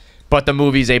 But the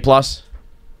movie's A+. As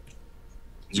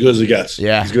good as it gets.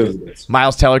 Yeah, as good as it gets.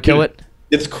 Miles Teller kill it.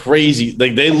 It's crazy.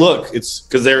 Like, they look. It's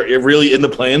because they're really in the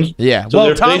planes. Yeah.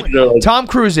 So well, Tom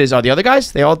Cruise is. Are the other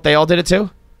guys? They all did it too.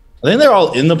 I think they're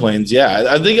all in the planes. Yeah.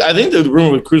 I think the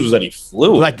rumor with Cruise was that he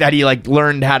flew. Like that he like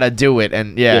learned how to do it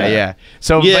and yeah.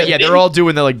 So they're all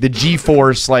doing the the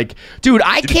G-force. Like, dude,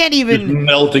 I can't even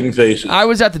melting faces. I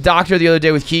was at the doctor the other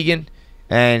day with Keegan,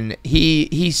 and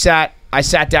I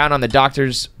sat down on the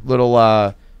doctor's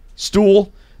little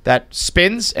stool that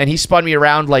spins, and he spun me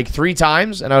around like 3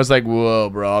 times, and I was like, "Whoa,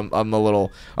 bro, I'm a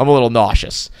little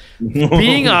nauseous."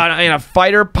 Being a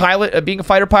fighter pilot,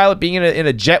 being in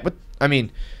a jet with,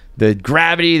 the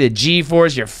gravity, the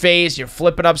G-force, your face, you're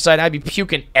flipping upside, I'd be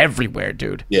puking everywhere,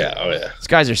 dude. Yeah, oh yeah. These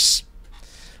guys are.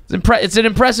 It's an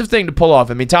impressive thing to pull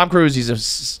off. Tom Cruise, he's an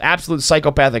absolute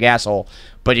psychopathic asshole,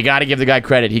 but you got to give the guy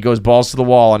credit. He goes balls to the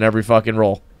wall on every fucking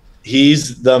role.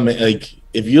 He's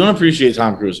if you don't appreciate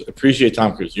Tom Cruise, appreciate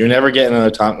Tom Cruise. You're never getting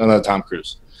another Tom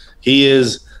Cruise. He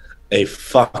is a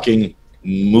fucking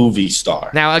movie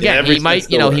star. Now again, he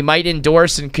might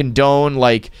endorse and condone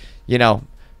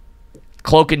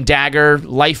cloak and dagger,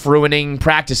 life ruining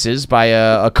practices by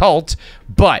a cult,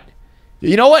 but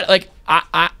you know what? Like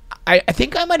I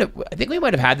think we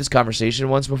might have had this conversation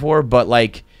once before, but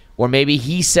or maybe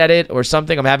he said it or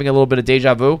something. I'm having a little bit of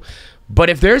deja vu. But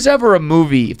if there's ever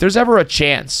a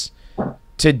chance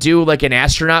to do like an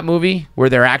astronaut movie where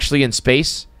they're actually in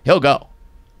space, he'll go.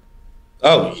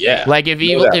 Oh yeah. Like if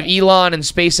Elon and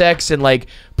SpaceX and like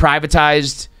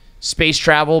privatized space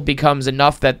travel becomes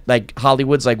enough that like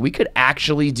Hollywood's like, we could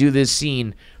actually do this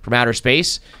scene from outer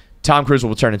space, Tom Cruise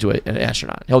will turn into an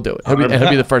astronaut. He'll do it. He'll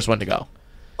be the first one to go.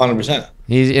 100%.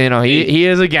 He's, he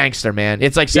is a gangster, man.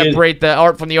 It's like separate the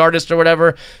art from the artist or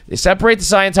whatever. They separate the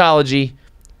Scientology.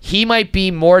 He might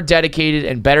be more dedicated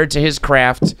and better to his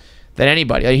craft than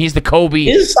anybody. Like, he's the Kobe.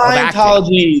 Is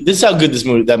Scientology? This is how good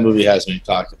that movie has me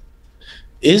talking.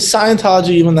 Is Scientology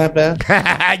even that bad?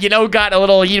 Got a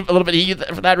little bit of heat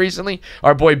for that recently.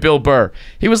 Our boy Bill Burr.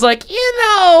 He was like,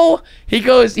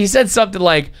 he said something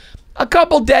like, a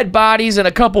couple dead bodies and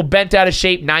a couple bent out of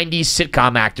shape 90s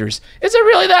sitcom actors. Is it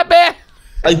really that bad?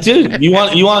 Like, dude, you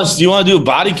want to do a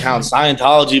body count,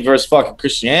 Scientology versus fucking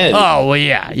Christianity? Oh well,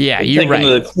 yeah, you're right.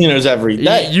 The cleaners every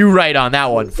day. You're right on that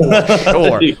one for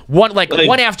sure. One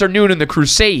afternoon in the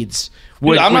Crusades.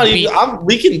 We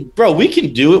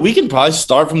can do it. We can probably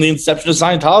start from the inception of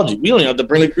Scientology. We don't even have to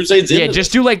bring the Crusades in. Yeah,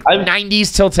 just do like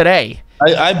 90s till today.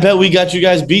 I bet we got you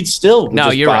guys beat still. No,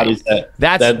 you're right.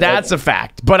 That's a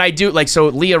fact. But I do so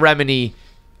Leah Remini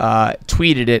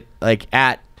tweeted it like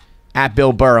at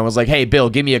Bill Burr and was like, hey, Bill,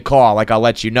 give me a call. Like, I'll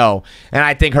let you know. And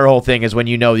I think her whole thing is when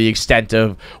you know the extent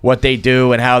of what they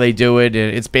do and how they do it,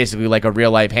 it's basically like a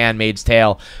real life Handmaid's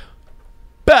Tale.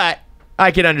 But I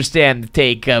can understand the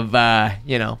take of,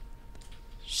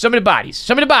 so many bodies.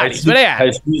 But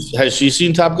yeah. Has she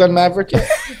seen Top Gun Maverick yet?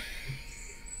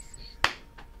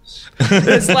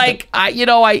 It's like,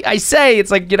 I say,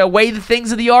 it's like, weigh the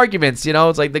things of the arguments.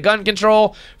 It's like the gun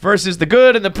control versus the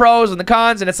good and the pros and the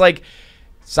cons. And it's like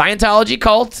Scientology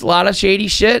cult, a lot of shady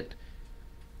shit,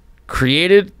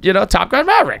 created, Top Gun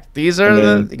Maverick. These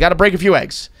are you got to break a few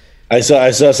eggs. I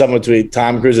saw someone tweet,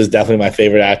 Tom Cruise is definitely my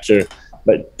favorite actor.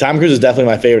 But Tom Cruise is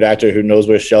definitely my favorite actor who knows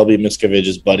where Shelby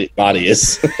Miscavige's body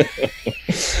is.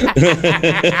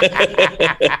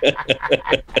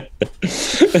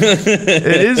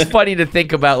 It is funny to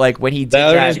think about, like, when he did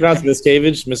that.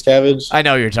 Miscavige. I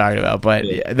know what you're talking about, but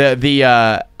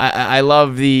I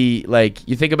love the, like,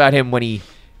 you think about him when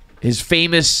his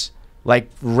famous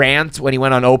like rant when he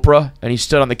went on Oprah and he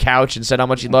stood on the couch and said how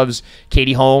much he loves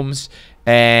Katie Holmes.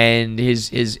 And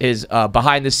his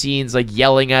behind the scenes like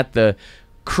yelling at the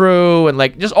crew and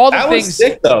like just all the things. That was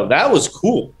sick though. That was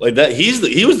cool. Like that,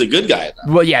 he was the good guy.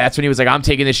 Well, yeah, that's when he was like, I'm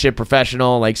taking this shit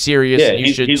professional, like serious. Yeah, and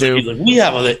you should too. He's like, we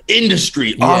have the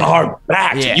industry on our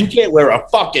backs. Yeah. You can't wear a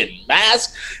fucking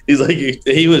mask. He's like,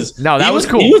 he was. No, that was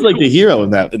cool. He was like the hero in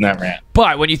that rant.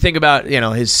 But when you think about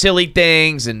his silly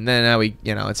things, and then how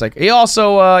it's like he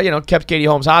also kept Katie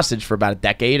Holmes hostage for about a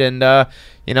decade, and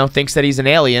thinks that he's an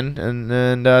alien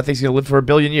and thinks he's gonna live for 1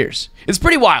 billion years. It's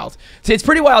pretty wild. It's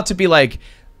pretty wild to be like,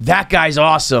 that guy's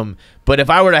awesome, but if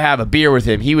I were to have a beer with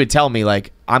him, he would tell me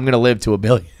like, I'm gonna live to 1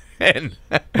 billion.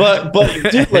 but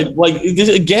dude, like this,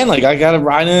 again, like I gotta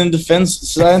ride in defense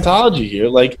Scientology here.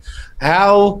 Like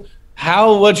how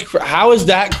is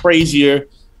that crazier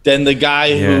than the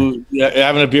guy who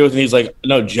having a beer with me? He's like,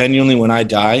 no, genuinely, when I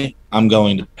die, I'm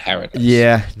going to paradise.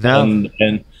 Yeah, no,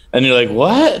 and you're like,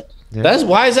 what? Yeah.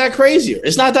 Why is that crazier?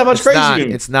 It's not that much crazier.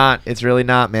 It's not. It's really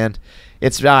not, man.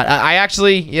 It's not. I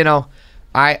actually, I'm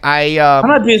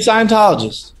not being a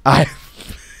Scientologist.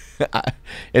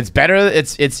 It's better.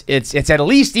 It's at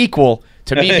least equal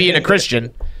to me being a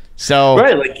Christian. So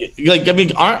right, like I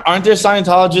mean, aren't there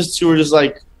Scientologists who are just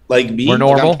like me? We're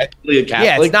normal. Like a Catholic,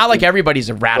 yeah, it's not like everybody's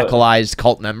a radicalized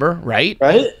cult member, right?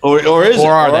 Right? Or is it?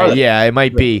 Or are they? Yeah, it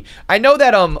might be. I know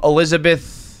that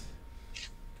Elizabeth.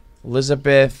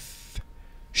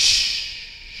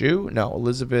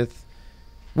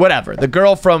 Whatever. The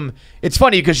girl from. It's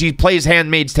funny because she plays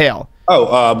Handmaid's Tale.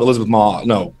 Oh, Elizabeth Moss.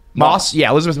 No. Moss? Yeah,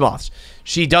 Elizabeth Moss.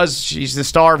 She's the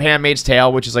star of Handmaid's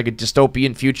Tale, which is like a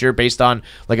dystopian future based on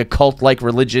like a cult-like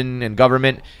religion and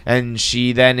government. And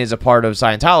she then is a part of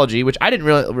Scientology, which I didn't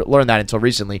really learn that until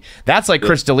recently. That's like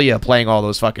Chris D'Elia playing all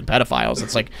those fucking pedophiles.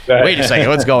 It's like, wait a second,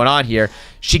 what's going on here?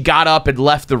 She got up and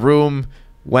left the room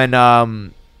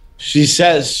when she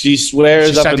says she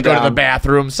swears up had and to go down. to the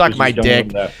bathroom, suck my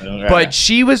dick. But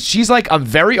she's like, I'm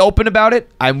very open about it.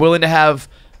 I'm willing to have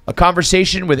a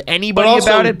conversation with anybody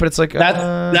about it. But it's like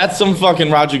that's some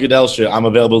fucking Roger Goodell shit. I'm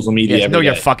available to media. No,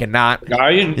 you're fucking not.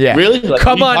 Are you? Yeah. Really? Like,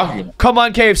 come on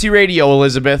KFC Radio,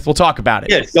 Elizabeth. We'll talk about it.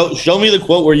 Yeah. Show me the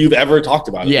quote where you've ever talked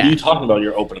about it. Yeah. What are you talking about?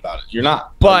 You're open about it. You're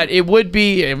not. But it'd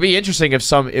be interesting if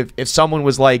someone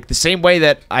was like the same way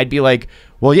that I'd be like,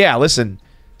 well, yeah, listen,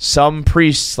 some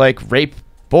priests like rape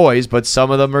boys, but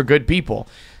some of them are good people.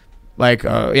 Like,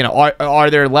 are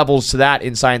there levels to that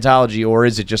in Scientology, or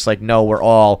is it just like, no, we're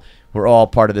all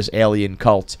part of this alien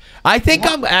cult? I think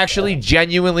I'm actually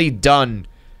genuinely done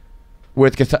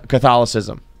with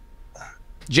Catholicism.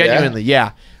 Genuinely,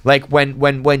 yeah. Like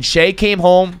when Shay came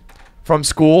home from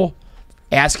school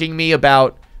asking me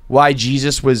about why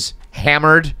Jesus was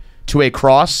hammered to a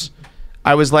cross,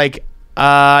 I was like,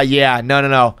 yeah,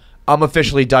 no. I'm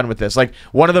officially done with this. Like,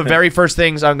 one of the very first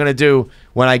things I'm going to do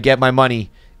when I get my money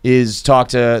is talk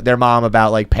to their mom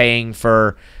about, like, paying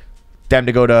for them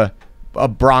to go to a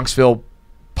Bronxville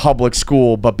public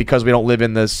school, but because we don't live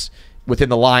in this within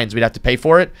the lines, we'd have to pay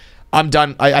for it. I'm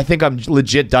done. I think I'm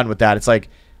legit done with that. It's like,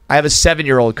 I have a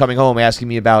 7-year-old coming home asking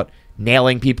me about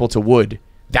nailing people to wood.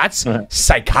 That's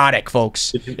psychotic,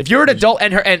 folks. If you're an adult,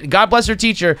 and God bless her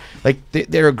teacher, like,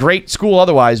 they're a great school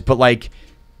otherwise, but, like,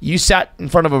 you sat in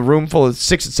front of a room full of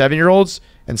 6 and 7-year-olds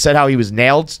and said how he was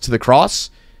nailed to the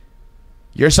cross,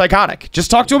 you're psychotic.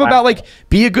 Just talk to him about, like,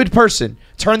 be a good person,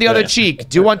 turn the other cheek,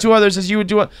 do unto others as you would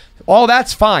do. All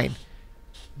that's fine.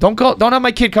 Don't have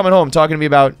my kid coming home talking to me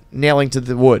about nailing to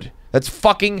the wood. That's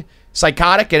fucking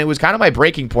psychotic, and it was kind of my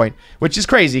breaking point, which is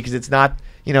crazy because it's not,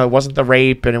 you know, it wasn't the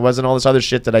rape and it wasn't all this other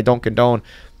shit that I don't condone.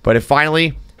 But it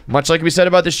finally, much like we said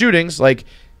about the shootings, like,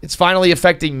 it's finally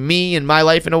affecting me and my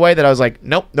life in a way that I was like,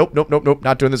 nope,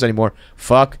 not doing this anymore.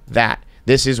 Fuck that.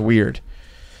 This is weird.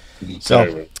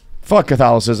 So, fuck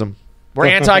Catholicism. We're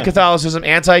anti-Catholicism,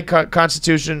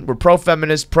 anti-Constitution. We're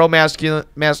pro-feminist, pro-masculine.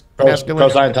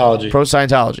 Pro-Scientology.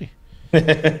 Pro-Scientology.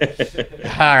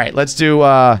 All right, let's do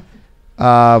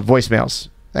voicemails.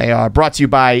 They are brought to you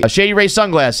by Shady Ray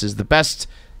Sunglasses, the best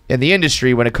in the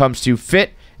industry when it comes to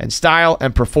fit and style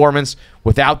and performance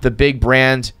without the big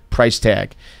brand price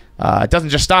tag. It doesn't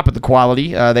just stop at the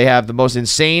quality. They have the most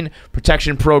insane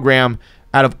protection program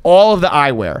out of all of the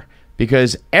eyewear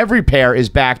because every pair is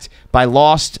backed by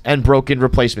lost and broken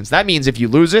replacements. That means if you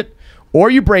lose it or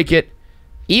you break it,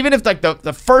 even if like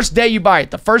the first day you buy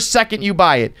it, the first second you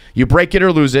buy it, you break it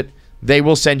or lose it, they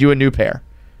will send you a new pair.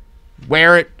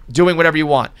 Wear it, doing whatever you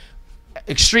want.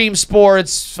 Extreme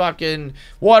sports, fucking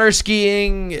water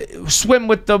skiing, swim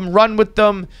with them, run with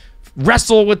them,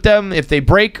 wrestle with them. If they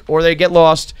break or they get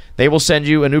lost, they will send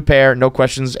you a new pair, no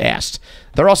questions asked.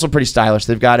 They're also pretty stylish.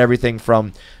 They've got everything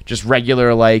from just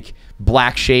regular like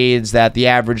black shades that the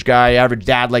average guy, average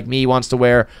dad like me wants to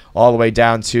wear, all the way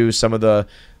down to some of the,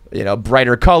 you know,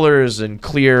 brighter colors and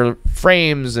clear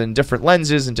frames and different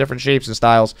lenses and different shapes and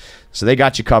styles. So they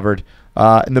got you covered.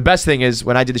 And the best thing is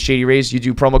when I did the Shady Rays, you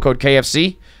do promo code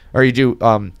KFC, or you do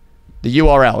the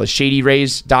URL is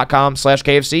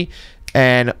shadyrays.com/KFC,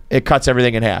 and it cuts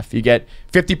everything in half. You get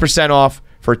 50% off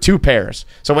for 2 pairs.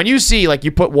 So when you see like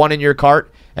you put one in your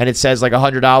cart and it says like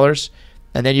 $100,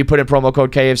 and then you put in promo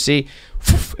code KFC,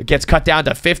 it gets cut down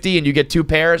to 50 and you get 2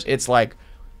 pairs. It's like,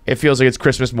 it feels like it's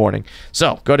Christmas morning.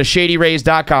 So go to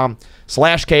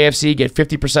shadyrays.com/KFC, get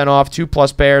 50% off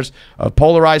 2+ pairs of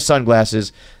polarized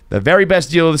sunglasses. The very best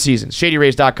deal of the season.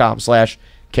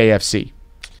 shadyrays.com/KFC.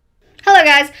 Hello,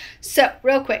 guys. So,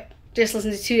 real quick, just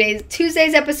listen to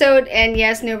Tuesday's episode, and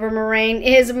yes, Nova Moraine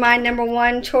is my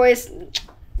 #1 choice.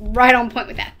 Right on point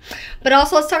with that. But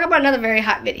also, let's talk about another very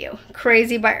hot video,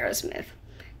 Crazy by Aerosmith.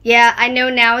 Yeah, I know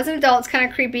now as an adult, it's kind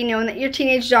of creepy knowing that your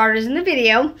teenage daughter's in the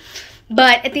video,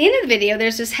 but at the end of the video,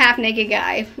 there's this half-naked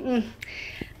guy.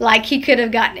 Like, he could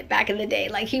have gotten it back in the day.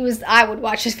 Like, I would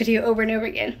watch this video over and over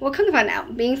again. Well, come to find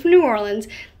out, being from New Orleans,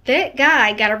 that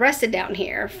guy got arrested down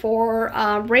here for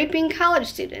raping college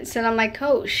students. And I'm like,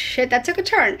 oh, shit, that took a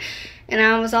turn. And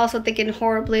I was also thinking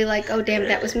horribly, like, oh, damn,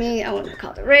 that was me. I wouldn't have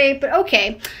called it rape, but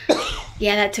okay.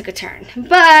 Yeah, that took a turn.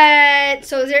 But,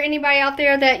 so is there anybody out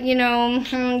there that, you know,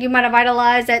 you might have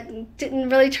idolized that didn't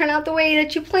really turn out the way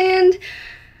that you planned?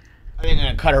 I think I'm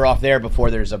going to cut her off there before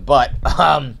there's a but.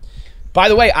 By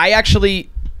the way, I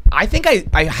think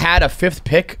I had a 5th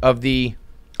pick of the...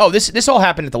 Oh, this all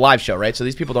happened at the live show, right? So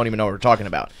these people don't even know what we're talking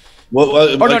about.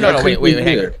 Well, no,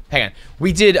 wait, hang on.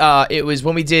 We did, it was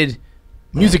when we did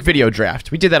music video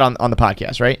draft. We did that on the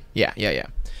podcast, right? Yeah.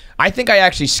 I think I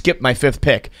actually skipped my 5th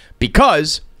pick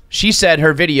because she said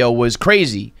her video was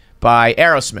Crazy by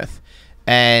Aerosmith.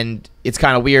 And it's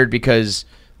kind of weird because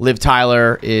Liv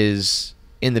Tyler is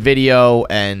in the video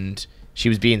and... she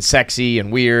was being sexy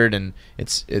and weird, and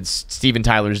it's Steven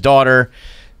Tyler's daughter.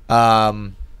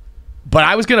 But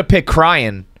I was going to pick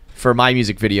Crying for my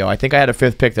music video. I think I had a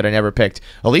 5th pick that I never picked.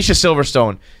 Alicia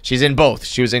Silverstone, she's in both.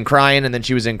 She was in Crying, and then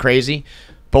she was in Crazy.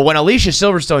 But when Alicia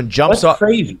Silverstone jumps off...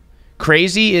 Crazy?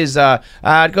 Crazy is,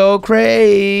 I'd go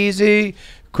crazy,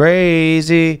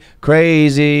 crazy,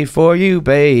 crazy for you,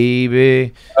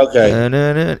 baby. Okay.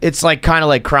 Na-na-na. It's like kind of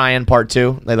like Crying Part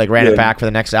 2. They like ran it back for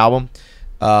the next album.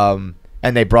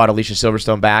 And they brought Alicia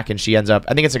Silverstone back, and she ends up...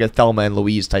 I think it's like a Thelma and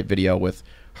Louise type video with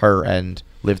her and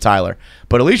Liv Tyler.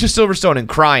 But Alicia Silverstone in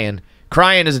Crying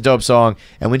is a dope song.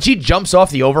 And when she jumps off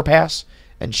the overpass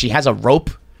and she has a rope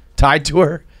tied to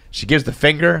her. She gives the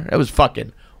finger. It was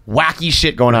fucking wacky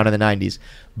shit going on in the 90s.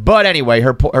 But anyway,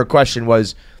 her question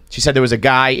was, she said there was a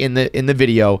guy in the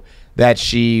video that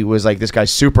she was like, this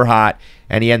guy's super hot,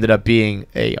 and he ended up being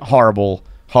a horrible,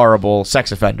 horrible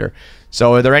sex offender.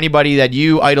 So are there anybody that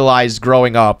you idolized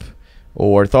growing up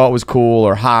or thought was cool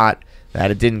or hot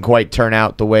that it didn't quite turn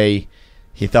out the way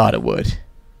he thought it would?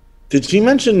 Did she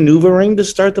mention NuvaRing to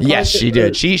start the podcast? Yes, she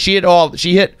did. She hit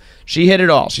it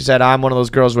all. She said, I'm one of those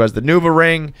girls who has the Nuva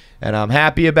ring, and I'm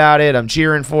happy about it. I'm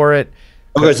cheering for it.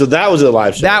 Okay, so that was a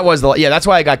live show. That was that's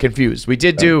why I got confused. We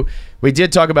did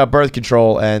talk about birth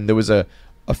control, and there was a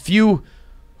few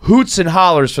hoots and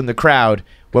hollers from the crowd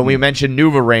when we mentioned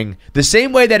NuvaRing. The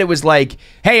same way that it was like,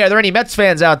 hey, are there any Mets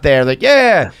fans out there? Like,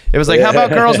 yeah. It was like, how about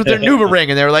girls with their NuvaRing?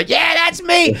 And they were like, yeah, that's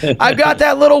me. I've got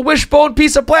that little wishbone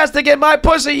piece of plastic in my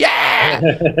pussy. Yeah.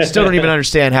 Still don't even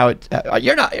understand how it.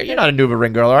 You're not a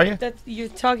NuvaRing girl, are you? You're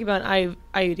talking about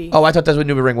IUD. Oh, I thought that's what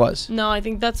NuvaRing was. No, I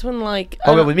think that's when like.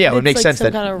 It would make sense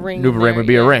that NuvaRing would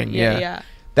be a ring. Yeah.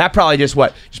 That probably just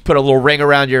put a little ring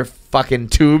around your fucking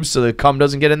tubes so the cum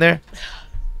doesn't get in there.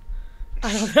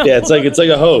 I don't know. Yeah, it's like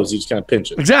a hose. You just kind of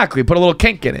pinch it. Exactly. Put a little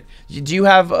kink in it. Do you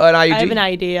have an IUD? I have an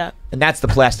IUD, yeah. And that's the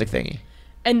plastic thingy.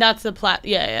 And that's the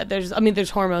yeah. There's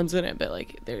hormones in it, but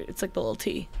like it's like the little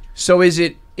T. So is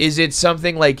it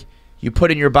something like you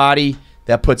put in your body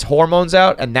that puts hormones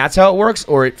out, and that's how it works,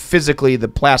 or it physically the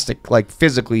plastic like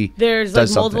physically there's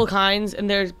does like multiple something? kinds, and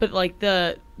there's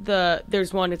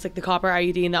there's one, it's like the copper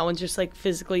IUD, and that one's just like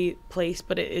physically placed,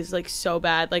 but it is like so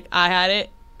bad. Like I had it.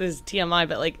 This is TMI,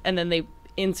 but like, and then they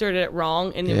inserted it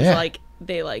wrong, and it was like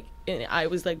I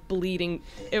was like bleeding.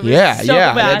 It was so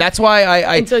bad. That's why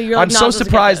I'm like, so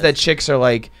surprised that chicks are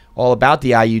like all about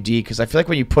the IUD, because I feel like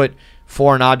when you put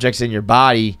foreign objects in your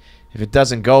body, if it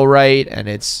doesn't go right and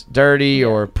it's dirty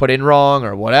or put in wrong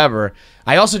or whatever.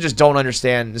 I also just don't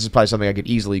understand. This is probably something I could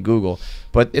easily Google,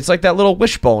 but it's like that little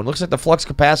wishbone. It looks like the flux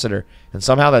capacitor, and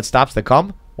somehow that stops the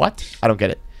cum. What? I don't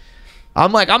get it.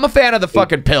 I'm a fan of the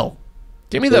fucking pill.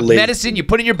 Give me the medicine you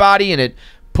put in your body, and it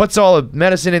puts all the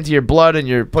medicine into your blood and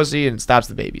your pussy and stops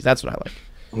the babies. That's what I like.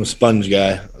 I'm a sponge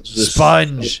guy.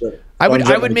 Sponge. I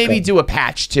would maybe do a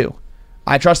patch too.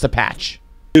 I trust a patch.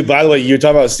 Dude, by the way, you're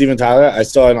talking about Steven Tyler. I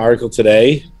saw an article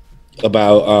today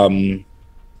about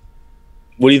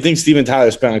what do you think Steven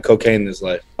Tyler spent on cocaine in his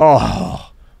life?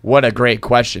 Oh, what a great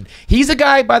question. He's a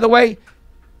guy, by the way.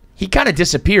 He kind of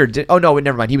disappeared. Oh no,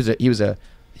 never mind. He was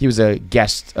a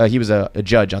guest. He was a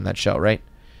judge on that show, right?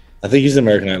 I think he's an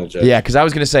American Idol judge. Yeah, because I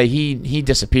was gonna say he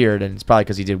disappeared, and it's probably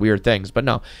because he did weird things. But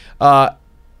no,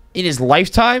 in his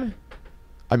lifetime,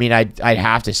 I mean, I'd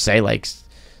have to say like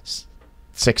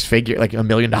six figure, like $1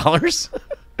 million.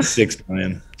 $6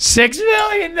 million. $6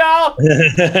 million.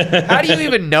 How do you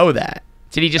even know that?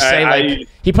 Did he just say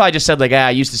he probably just said like, I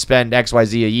used to spend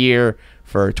XYZ a year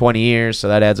for 20 years, so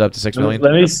that adds up to $6 million.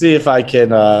 Let me see if I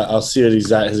can. I'll see what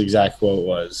his exact quote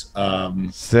was.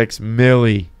 $6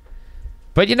 million.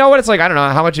 But you know what? It's like, I don't know,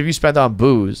 how much have you spent on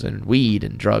booze and weed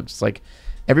and drugs? It's like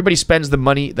everybody spends the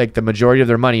money, like the majority of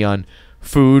their money, on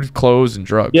food, clothes, and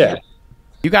drugs. Yeah.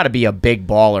 You got to be a big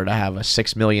baller to have a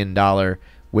 $6 million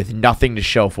with nothing to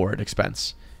show for it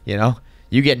expense. You know,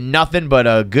 you get nothing but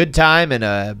a good time and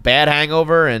a bad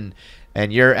hangover, and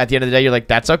you're at the end of the day, you're like,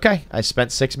 that's okay. I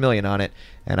spent $6 million on it,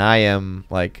 and I am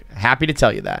like happy to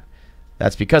tell you that.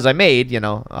 That's because I made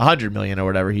 $100 million or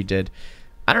whatever he did.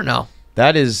 I don't know.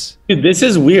 That is. Dude, this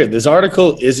is weird. This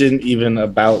article isn't even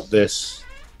about this.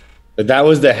 That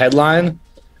was the headline,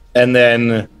 and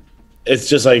then it's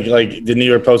just like the New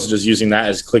York Post is just using that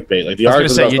as clickbait. Like the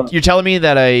article. You're telling me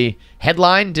that a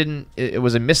headline didn't? It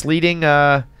was a misleading.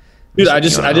 Dude, I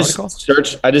just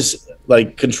searched. I just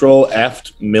like Control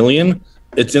F million.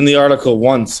 It's in the article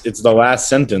once. It's the last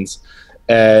sentence,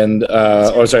 and it's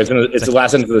the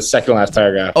last sentence of the second last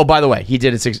paragraph. Oh, by the way, he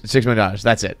did it $6 million.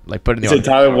 That's it. Like put it in the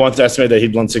article. Tyler once estimated that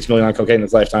he'd won $6 million on cocaine in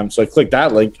his lifetime. So I clicked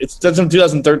that link. That's from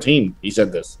 2013. He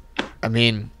said this. I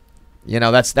mean,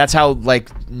 that's how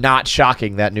like not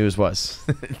shocking that news was.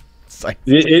 It's like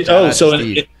so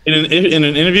in an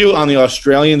interview on the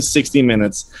Australian 60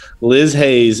 Minutes, Liz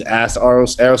Hayes asked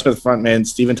Aerosmith frontman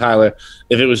Steven Tyler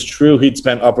if it was true he'd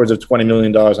spent upwards of $20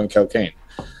 million on cocaine.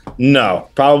 No,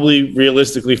 probably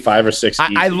realistically 5 or 6.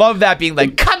 I love that being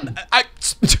like,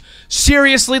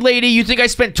 seriously, lady, you think I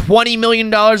spent $20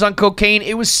 million on cocaine?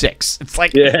 It was 6. It's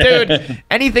like, dude,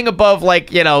 anything above like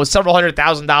several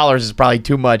 $100,000 is probably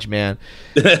too much, man.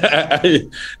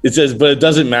 It says, but it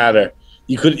doesn't matter.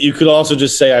 You could also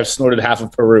just say I've snorted half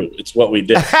of Peru. It's what we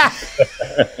did.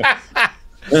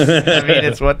 I mean,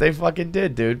 it's what they fucking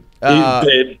did, dude.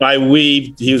 By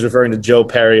we, he was referring to Joe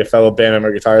Perry, a fellow band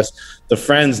member guitarist. The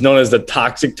Friends, known as the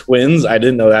Toxic Twins. I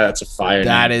didn't know that. That's a fire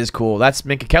That name. is cool. That's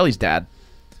Minka Kelly's dad,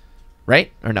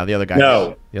 right? Or no, the other guy.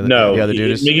 No, the other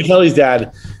dude is Minka Kelly's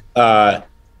dad. Joe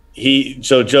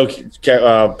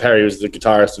Perry was the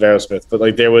guitarist of Aerosmith, but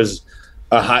like there was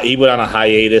he went on a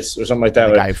hiatus or something like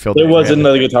that. There was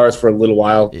another guitarist for a little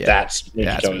while. Yeah. That's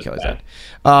Minka Kelly's dad.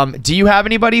 Do you have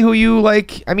anybody who you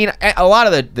like? I mean, a lot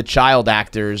of the child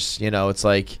actors, you know, it's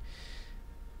like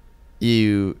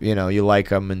you like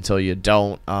them until you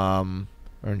don't, or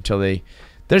until they.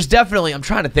 There's definitely, I'm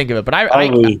trying to think of it, but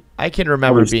I can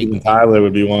remember being. Steven Tyler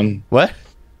would be one. What?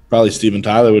 Probably Steven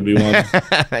Tyler would be one.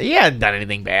 He hadn't done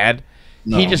anything bad.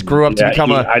 No, he just grew up to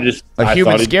become a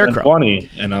human scarecrow. Funny,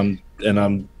 and I'm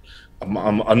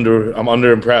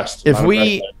under impressed. If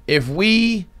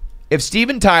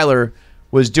Steven Tyler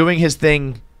was doing his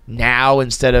thing now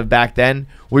instead of back then,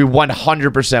 we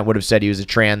 100% would have said he was a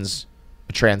trans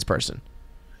person.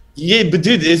 Yeah, but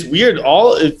dude, it's weird.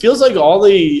 It feels like all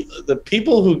the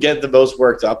people who get the most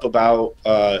worked up about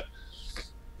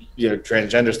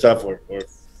transgender stuff or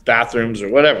bathrooms or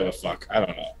whatever the fuck, I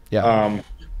don't know. Yeah.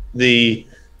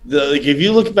 Like if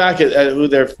you look back at who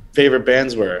their favorite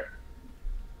bands were,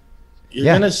 you're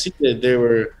gonna see that they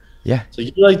were. Yeah. So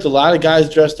you liked a lot of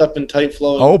guys dressed up in tight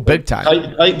flowing. Oh, big time.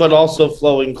 Tight but also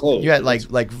flowing clothes. You had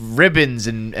like ribbons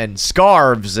and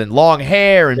scarves and long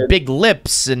hair and big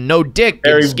lips and no dick.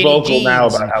 Very and skinny vocal jeans now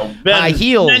about how high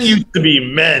heels. Men used to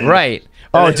be men. Right.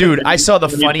 Oh, dude, I saw the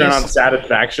funniest. On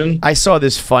Satisfaction. I saw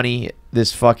this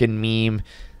fucking meme,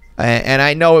 and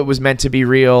I know it was meant to be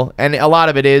real, and a lot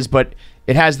of it is, but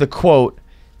it has the quote.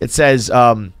 It says,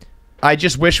 "I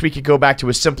just wish we could go back to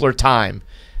a simpler time."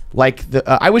 Like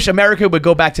I wish America would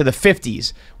go back to the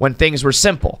 50s when things were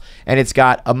simple. And it's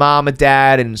got a mom, a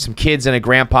dad, and some kids and a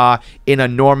grandpa in a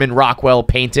Norman Rockwell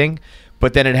painting.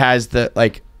 But then it has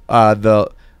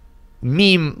the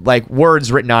meme like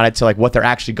words written on it to like what they're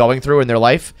actually going through in their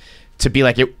life, to be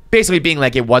like it basically being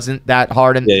like it wasn't that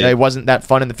hard and it wasn't that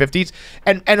fun in the 50s.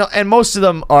 And most of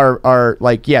them are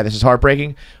like, yeah, this is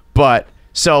heartbreaking. But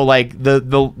so like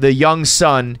the young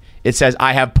son, it says,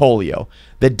 "I have polio."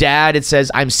 The dad, it says,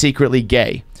 "I'm secretly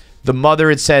gay." The mother,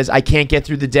 it says, "I can't get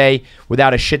through the day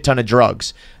without a shit ton of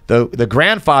drugs." The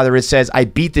grandfather, it says, "I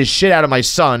beat this shit out of my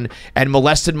son and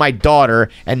molested my daughter,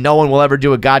 and no one will ever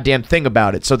do a goddamn thing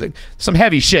about it." So some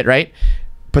heavy shit, right?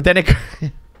 But then it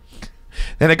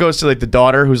goes to like the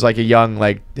daughter, who's like a young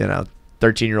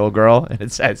 13-year-old girl, and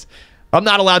it says, "I'm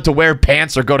not allowed to wear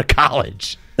pants or go to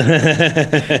college."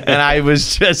 And I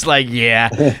was just like, yeah,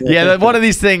 one of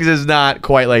these things is not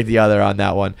quite like the other on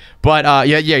that one. But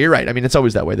yeah, you're right. I mean, it's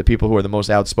always that way. The people who are the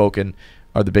most outspoken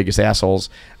are the biggest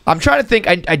assholes. I'm trying to think.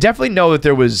 I definitely know that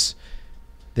there was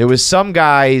some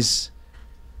guys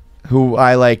who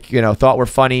I thought were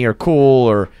funny or cool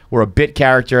or were a bit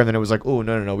character, and then it was like, oh,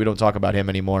 no, we don't talk about him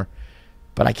anymore.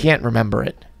 But I can't remember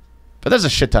it. But there's a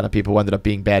shit ton of people who ended up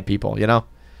being bad people, you know?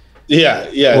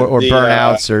 Yeah. Or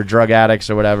burnouts or drug addicts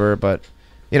or whatever. But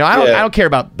I don't care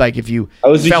about like if you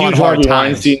fell on hard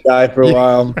times. Weinstein guy for a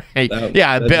while. Right.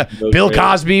 Bill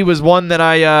Cosby was one that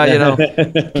I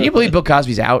Can you believe Bill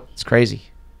Cosby's out? It's crazy.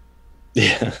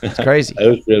 Yeah, it's crazy. I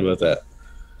was good about that.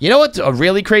 You know what's a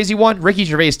really crazy one? Ricky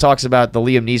Gervais talks about the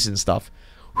Liam Neeson stuff.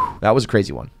 That was a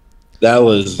crazy one. That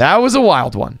was a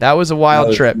wild one. That was a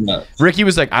wild trip. Nuts. Ricky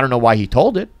was like, I don't know why he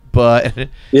told it. But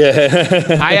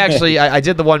yeah, I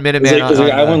did the 1 minute man.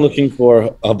 I went looking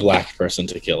for a black person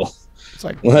to kill. It's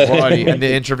like, buddy. And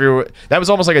the interviewer, that was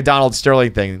almost like a Donald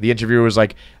Sterling thing. The interviewer was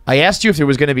like, "I asked you if there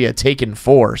was going to be a Taken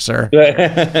 4, sir."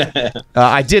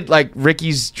 I did like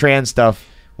Ricky's trans stuff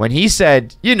when he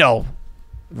said,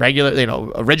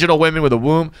 regular, original women with a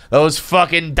womb, those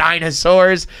fucking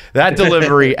dinosaurs. That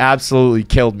delivery absolutely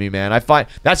killed me, man. I find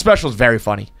that special is very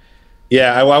funny.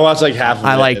 Yeah, I watched like half of it.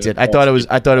 I liked it. I thought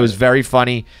it was very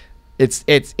funny.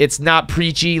 It's not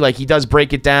preachy. Like, he does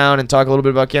break it down and talk a little bit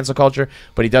about cancel culture,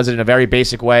 but he does it in a very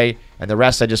basic way. And the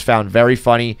rest I just found very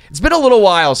funny. It's been a little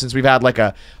while since we've had like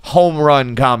a home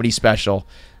run comedy special,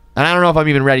 and I don't know if I'm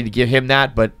even ready to give him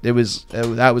that, but that was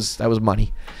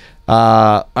money.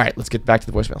 All right, let's get back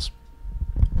to the voicemails.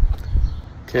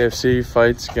 KFC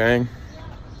Feits gang.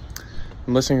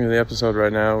 I'm listening to the episode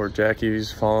right now where Jackie's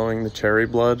following the cherry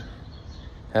blood.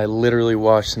 I literally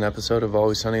watched an episode of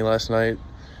Always Sunny last night,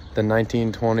 the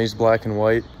 1920s black and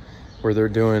white, where they're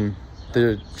doing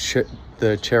the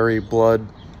cherry blood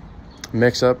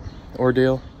mix-up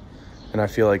ordeal, and I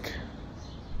feel like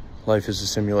life is a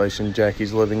simulation.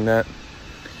 Jackie's living that.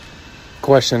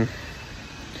 Question: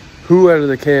 who out of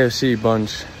the KFC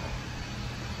bunch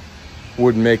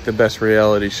would make the best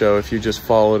reality show if you just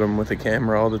followed them with a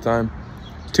camera all the time.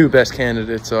 Two best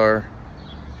candidates are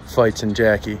Feits and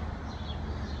Jackie.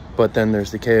 But then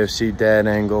there's the KFC dad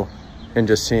angle and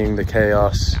just seeing the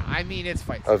chaos. I mean, it's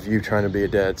Feits of you trying to be a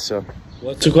dad. So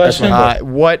what's the question?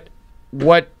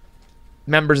 What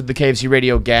members of the KFC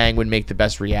radio gang would make the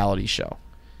best reality show?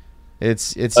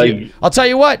 It's you. I'll tell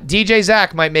you what, DJ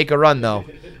Zach might make a run though.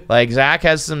 Like Zach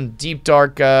has some deep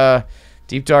dark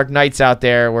nights out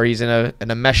there where he's in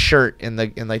a mesh shirt in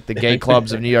like the gay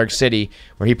clubs of New York City,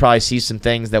 where he probably sees some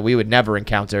things that we would never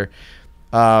encounter.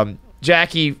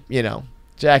 Jackie,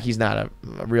 Jackie's not a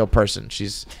real person.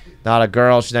 She's not a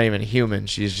girl. She's not even a human.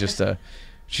 She's just a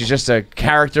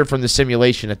character from the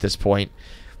simulation at this point.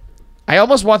 I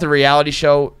almost want the reality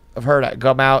show of her to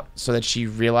come out so that she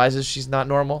realizes she's not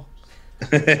normal.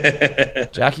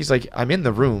 Jackie's like, I'm in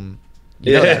the room.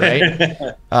 You know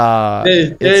that,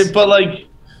 right? But like,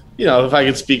 if I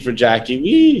could speak for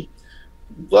Jackie,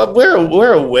 we're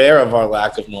aware of our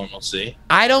lack of normalcy.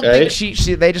 I don't think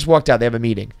they just walked out. They have a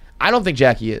meeting. I don't think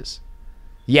Jackie is.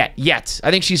 Yet.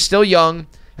 I think she's still young.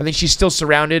 I think she's still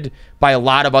surrounded by a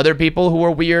lot of other people who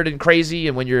are weird and crazy.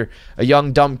 And when you're a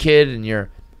young, dumb kid and you're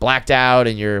blacked out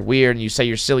and you're weird and you say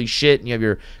your silly shit and you have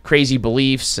your crazy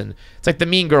beliefs, and it's like the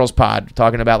Mean Girls pod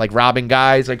talking about like robbing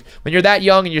guys. Like when you're that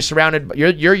young and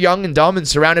you're young and dumb and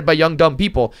surrounded by young, dumb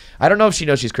people. I don't know if she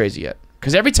knows she's crazy yet.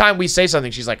 Because every time we say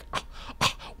something, she's like,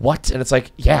 what? And it's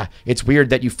like, yeah, it's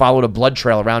weird that you followed a blood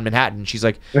trail around Manhattan. She's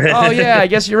like, oh yeah, I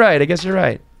guess you're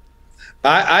right.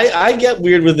 I get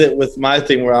weird with it with my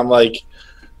thing where I'm like,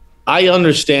 I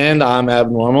understand I'm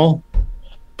abnormal,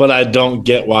 but I don't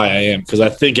get why I am, because I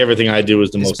think everything I do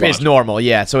is the most it's normal,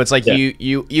 yeah. So it's like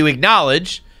you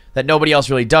acknowledge that nobody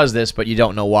else really does this, but you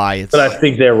don't know why. But I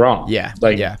think they're wrong. Yeah,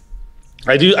 yeah.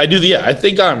 I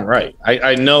think I'm right.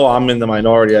 I know I'm in the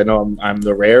minority. I know I'm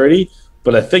the rarity,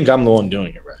 but I think I'm the one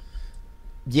doing it right.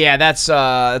 Yeah, that's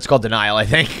called denial, I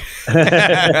think.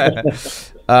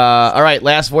 All right,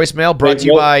 last voicemail brought to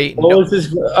you by. What was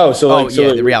this?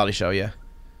 The reality show. Yeah.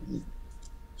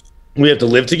 We have to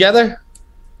live together.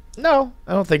 No,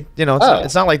 I don't think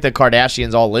it's not like the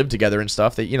Kardashians all live together and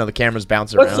stuff. That the cameras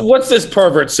bounce around. What's this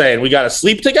pervert saying? We got to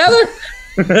sleep together?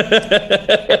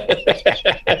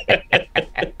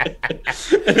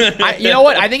 You know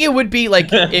what? I think it would be like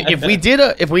if we did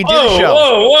a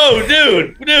show. Whoa,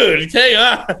 dude, hang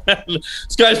on.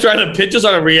 This guy's trying to pitch us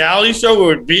on a reality show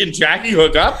where me and Jackie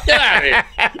hook up. Get out of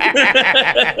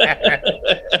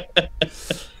here.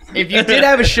 If you did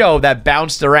have a show that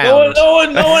bounced around, no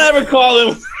one ever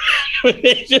called him.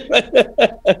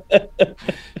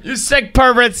 You sick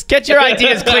perverts, get your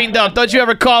ideas cleaned up. Don't you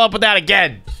ever call up with that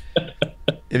again.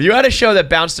 If you had a show that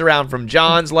bounced around from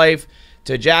John's life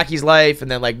to Jackie's life,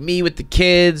 and then like me with the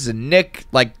kids and Nick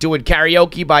like doing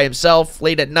karaoke by himself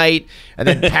late at night, and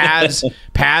then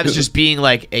Pavs just being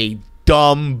like a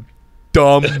dumb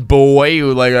boy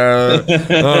who like I don't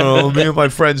know, me and my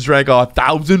friends drank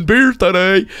 1,000 beers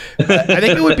today. I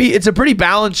think it's a pretty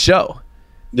balanced show.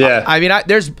 Yeah, I mean,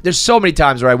 there's so many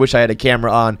times where I wish I had a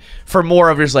camera on for more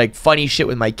of just like funny shit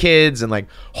with my kids and like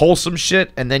wholesome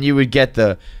shit, and then you would get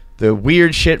the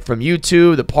weird shit from you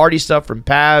two, the party stuff from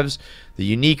Pavs, the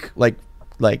unique like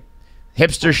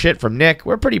hipster shit from Nick.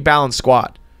 We're a pretty balanced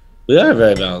squad. We are a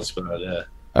very balanced squad, yeah.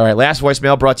 All right, last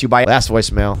voicemail brought to you by Last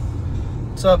Voicemail.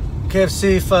 What's up?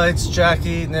 KFC, Feits,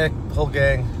 Jackie, Nick, whole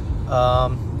gang.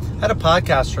 Had a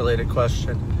podcast related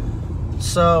question.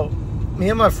 So me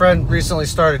and my friend recently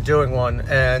started doing one,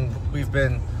 and we've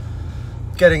been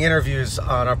getting interviews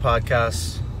on our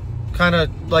podcast, kind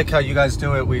of like how you guys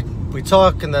do it. We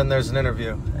talk and then there's an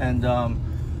interview. And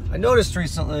I noticed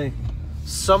recently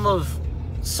some of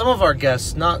our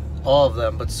guests, not all of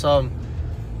them, but some,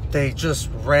 they just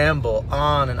ramble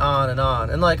on and on and on.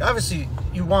 And like, obviously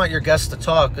you want your guests to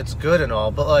talk, it's good and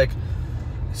all, but like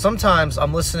sometimes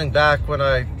I'm listening back when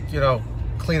I,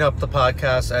 clean up the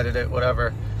podcast, edit it,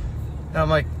 whatever. And I'm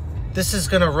like, this is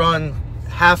going to run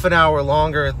half an hour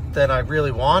longer than I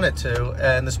really want it to.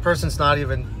 And this person's not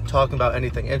even talking about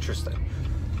anything interesting.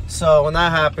 So when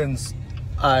that happens,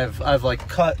 I've like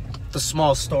cut the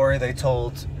small story they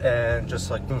told and just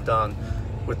like moved on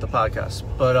with the podcast.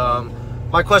 But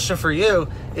my question for you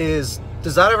is,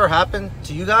 does that ever happen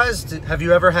to you guys? Have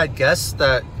you ever had guests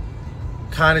that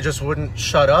kind of just wouldn't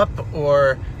shut up,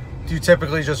 or do you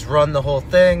typically just run the whole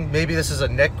thing? Maybe this is a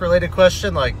Nick related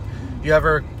question. Like, you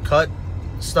ever cut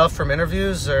stuff from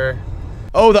interviews, or?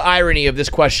 Oh, the irony of this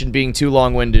question being too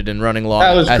long-winded and running long.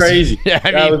 That was crazy.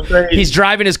 That was crazy. He's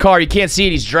driving his car. You can't see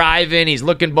it. He's driving. He's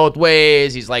looking both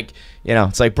ways. He's like,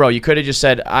 it's like, bro, you could have just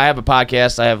said, I have a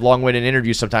podcast. I have long-winded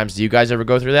interviews sometimes. Do you guys ever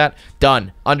go through that?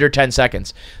 Done. Under 10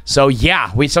 seconds. So,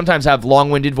 yeah, we sometimes have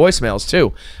long-winded voicemails,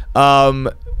 too.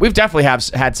 We've definitely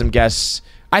had some guests.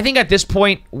 I think at this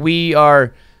point,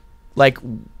 we're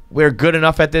good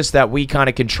enough at this that we kind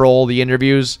of control the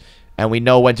interviews. And we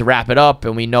know when to wrap it up,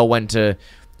 and we know when to,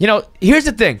 here's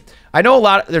the thing. I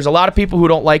know there's a lot of people who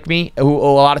don't like me, who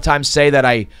a lot of times say that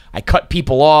I cut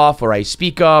people off, or I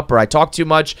speak up, or I talk too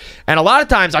much. And a lot of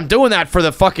times I'm doing that for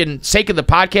the fucking sake of the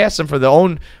podcast and for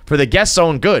the guest's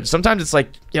own good. Sometimes it's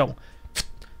like,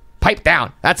 pipe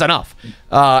down. That's enough.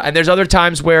 And there's other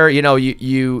times where,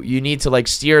 you need to like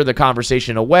steer the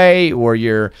conversation away, or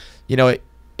there's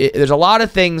a lot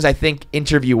of things, I think,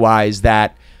 interview-wise,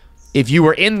 that if you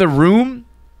were in the room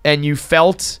and you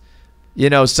felt,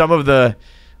 some of the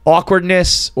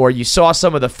awkwardness, or you saw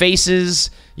some of the faces,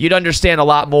 you'd understand a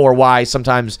lot more why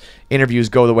sometimes interviews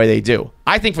go the way they do.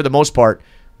 I think for the most part,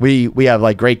 we have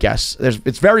like great guests.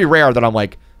 It's very rare that I'm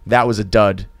like, that was a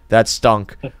dud, that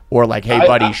stunk, or like, hey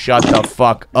buddy, shut the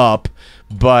fuck up.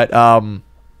 But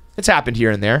it's happened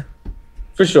here and there.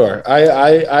 For sure.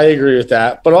 I agree with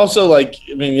that. But also, like,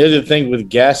 the other thing with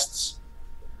guests,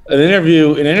 An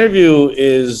interview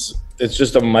it's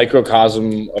just a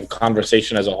microcosm of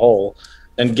conversation as a whole.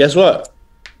 And guess what?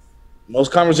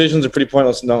 Most conversations are pretty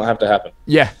pointless and don't have to happen.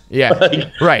 Yeah.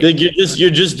 Right. Like you're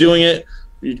just doing it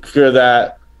for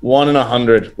that 1 in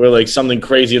 100 where like something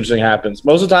crazy interesting happens.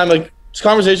 Most of the time, like, it's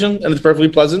conversation and it's perfectly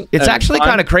pleasant. It's actually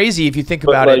kind of crazy if you think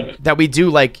about it, that we do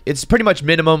like, it's pretty much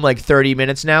minimum like 30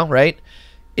 minutes now, right?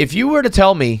 If you were to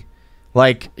tell me,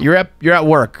 like, you're at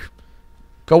work,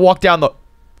 go walk down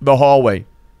the hallway.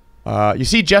 You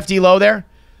see Jeff D. Lowe there?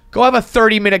 Go have a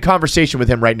 30-minute conversation with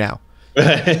him right now.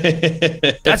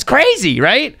 That's crazy,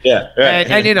 right? Yeah. Right.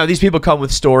 And these people come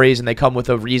with stories, and they come with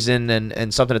a reason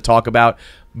and something to talk about.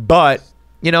 But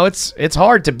it's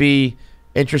hard to be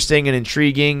interesting and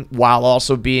intriguing while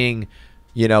also being,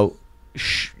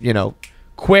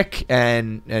 quick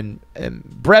and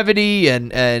brevity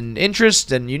and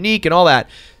interest and unique and all that.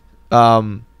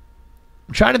 I'm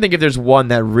trying to think if there's one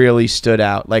that really stood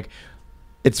out. Like,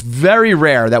 it's very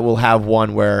rare that we'll have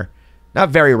one where, not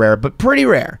very rare, but pretty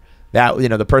rare, that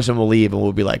the person will leave and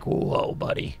we'll be like, whoa,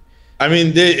 buddy. I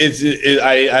mean,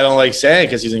 I don't like saying it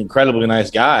because he's an incredibly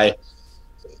nice guy.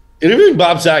 Interviewing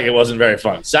Bob Saget wasn't very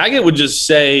fun. Saget would just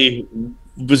Saget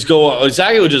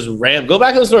would just ramp. Go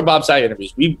back and listen to our Bob Saget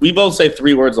interviews. We both say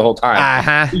 3 words the whole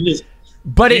time.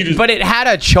 But it had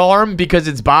a charm because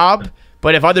it's Bob.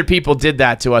 But if other people did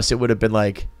that to us, it would have been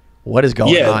like, what is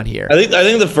going on here? I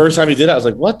think the first time he did it, I was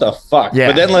like, what the fuck? Yeah.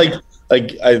 But then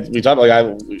we talked, like,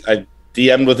 I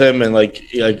DM'd with him, and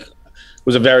he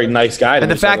was a very nice guy. And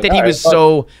the fact that he was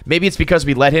so, maybe it's because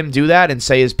we let him do that and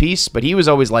say his piece, but he was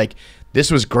always like, this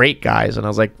was great, guys. And I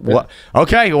was like, what?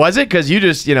 Okay, was it? Because you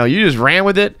just ran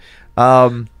with it.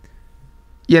 And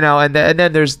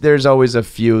then there's always a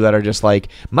few that are just like,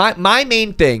 my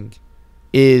main thing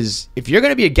is, if you're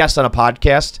going to be a guest on a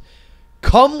podcast,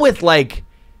 come with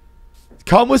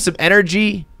some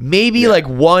energy, maybe like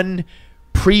one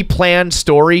pre-planned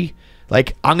story.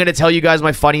 Like, I'm going to tell you guys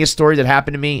my funniest story that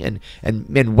happened to me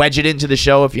and wedge it into the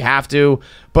show if you have to.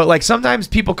 But like, sometimes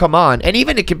people come on, and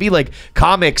even it could be like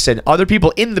comics and other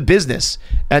people in the business,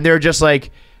 and they're just like,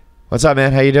 what's up,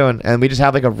 man? How you doing? And we just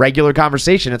have like a regular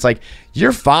conversation. It's like,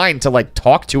 you're fine to like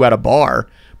talk to at a bar,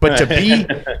 but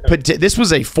this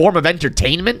was a form of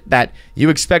entertainment that you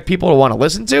expect people to want to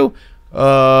listen to.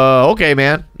 Okay,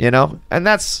 man, and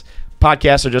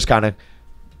podcasts are just kind of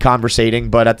conversating,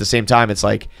 but at the same time, it's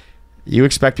like, you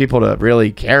expect people to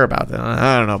really care about them.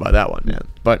 I don't know about that one, man.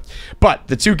 But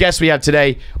the 2 guests we have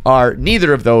today are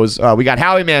neither of those. We got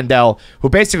Howie Mandel, who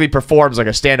basically performs like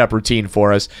a stand-up routine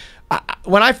for us.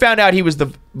 When I found out he was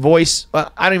the voice, I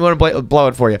don't even want to blow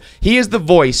it for you. He is the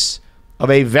voice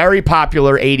of a very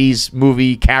popular 80s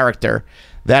movie character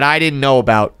that I didn't know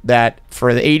about, that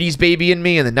for the 80s baby in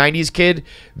me and the 90s kid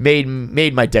made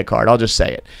my dick hard. I'll just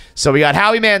say it. So we got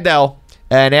Howie Mandel,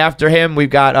 and after him,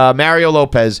 we've got Mario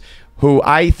Lopez, who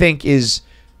I think is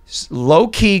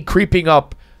low-key creeping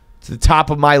up to the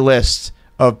top of my list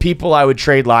of people I would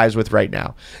trade lives with right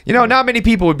now. Not many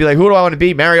people would be like, who do I want to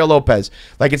be? Mario Lopez.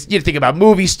 Like, you think about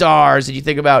movie stars, and you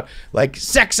think about like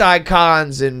sex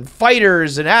icons and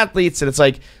fighters and athletes, and it's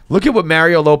like, look at what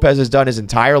Mario Lopez has done his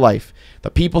entire life. The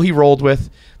people he rolled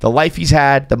with, the life he's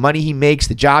had, the money he makes,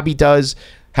 the job he does,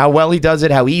 how well he does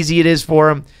it, how easy it is for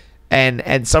him,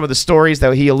 and some of the stories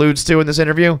that he alludes to in this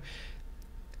interview.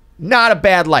 Not a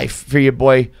bad life for your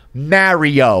boy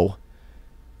Mario.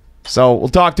 So we'll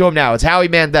talk to him now. It's Howie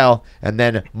Mandel and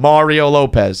then Mario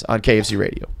Lopez on KFC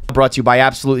Radio. Brought to you by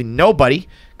absolutely nobody,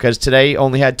 because today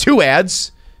only had 2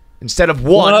 ads instead of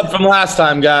 1. One up from last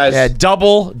time, guys. Yeah,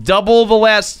 double the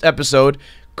last episode.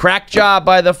 Crack job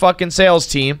by the fucking sales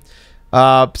team.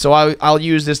 So I'll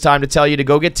use this time to tell you to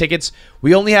go get tickets.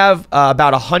 We only have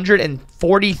about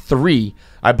 143,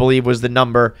 I believe was the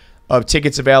number of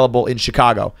tickets available in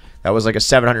Chicago. That was like a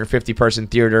 750-person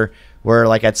theater. We're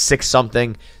like at 6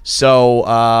 something.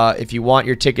 So if you want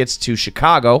your tickets to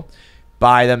Chicago,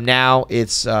 buy them now.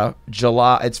 It's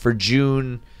July. It's for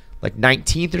June like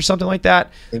 19th or something like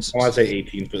that. I want to say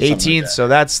 18th. 18th. So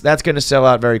that's going to sell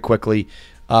out very quickly.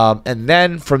 And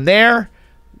then from there,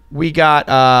 we're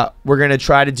going to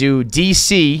try to do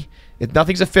DC.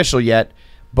 Nothing's official yet,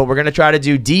 but we're going to try to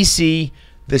do DC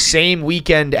the same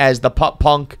weekend as the Pop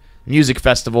Punk Music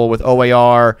Festival with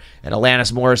OAR and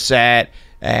Alanis Morissette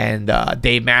and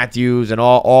Dave Matthews and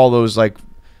all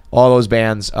those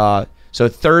bands. So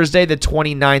Thursday, the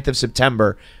 29th of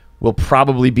September, will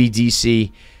probably be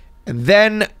DC. And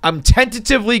then I'm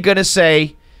tentatively going to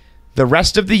say the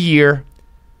rest of the year,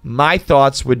 my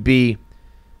thoughts would be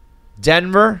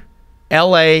Denver,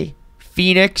 LA,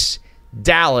 Phoenix,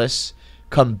 Dallas,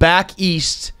 come back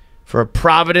east for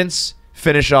Providence,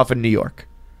 finish off in New York.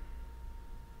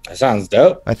 That sounds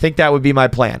dope. I think that would be my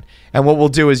plan. And what we'll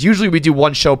do is usually we do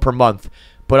 1 show per month,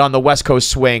 but on the West Coast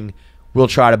swing, we'll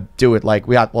try to do it like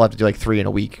we'll have to do like 3 in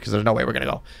a week because there's no way we're going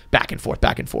to go back and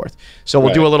forth. So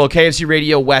we'll do a little KFC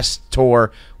Radio West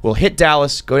tour. We'll hit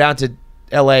Dallas, go down to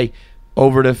LA,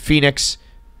 over to Phoenix.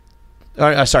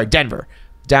 Denver.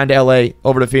 Down to LA,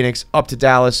 over to Phoenix, up to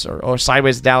Dallas, or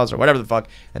sideways to Dallas, or whatever the fuck,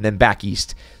 and then back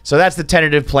east. So that's the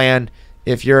tentative plan.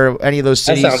 If you're any of those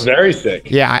cities, that sounds very sick.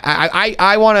 Yeah,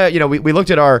 I want to. We looked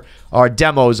at our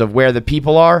demos of where the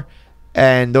people are,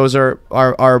 and those are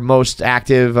our most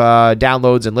active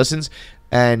downloads and listens.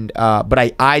 And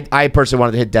but I personally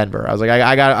wanted to hit Denver. I was like,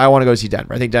 I want to go see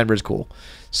Denver. I think Denver's cool.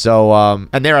 So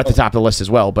and they're at the top of the list as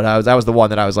well. But that was the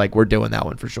one that I was like, we're doing that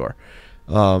one for sure.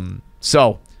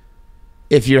 So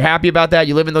if you're happy about that,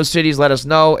 you live in those cities, let us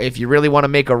know. If you really want to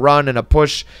make a run and a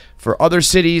push for other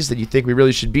cities that you think we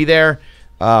really should be there,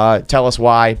 tell us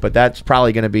why. But that's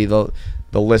probably going to be the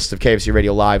list of KFC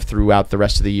Radio Live throughout the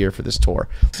rest of the year for this tour.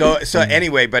 So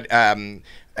anyway, but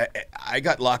I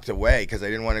got locked away because I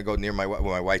didn't want to go near my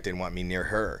wife didn't want me near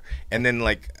her. And then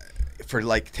for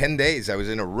 10 days, I was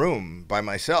in a room by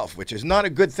myself, which is not a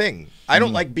good thing. I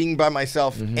don't like being by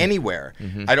myself anywhere.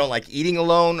 I don't like eating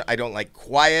alone. I don't like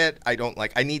quiet.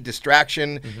 I need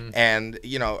distraction. And,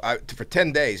 for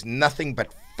 10 days, nothing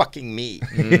but fucking me.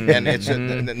 And it's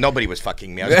nobody was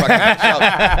fucking me. I was fucking myself.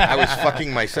 I was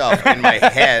fucking myself in my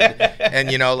head. And,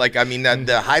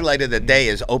 the highlight of the day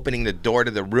is opening the door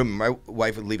to the room. My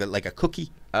wife would leave it like a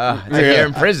cookie. You're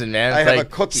in prison, man. I have a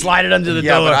cookie. Slide it under the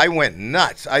door. Yeah, but I went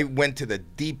nuts. I went to the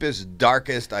deepest,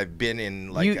 darkest I've been in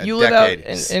a decade. You live out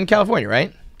in California,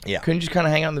 right? Yeah. Couldn't you just kind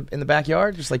of hang out in the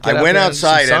backyard? Just like I went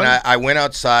outside and I went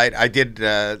outside. I did.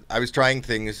 I was trying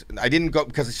things. I didn't go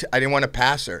because I didn't want to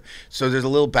pass her. So there's a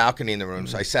little balcony in the room.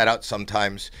 So I sat out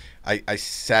sometimes. I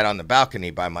sat on the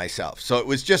balcony by myself. So it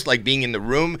was just like being in the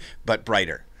room, but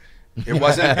brighter. It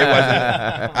wasn't.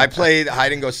 I played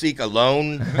hide and go seek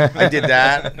alone. I did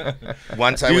that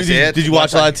once. Did you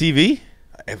watch a lot of TV?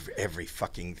 Every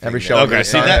fucking thing. Every show. Okay,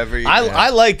 see that. I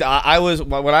liked. I was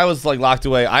when I was locked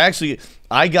away.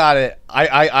 I got it.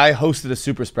 I hosted a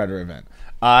super spreader event.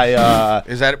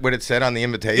 Is that what it said on the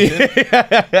invitation?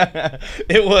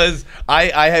 It was.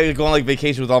 I had to go on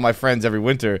vacation with all my friends every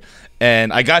winter,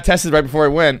 and I got tested right before I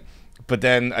went. But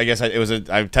then I guess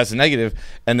I tested negative,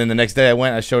 and then the next day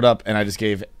I showed up, and I just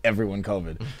gave everyone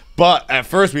COVID. But at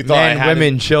first we thought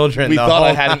women, children. We thought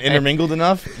I hadn't intermingled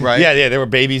enough, right? Yeah. There were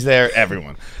babies there,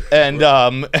 everyone, and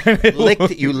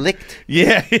you licked.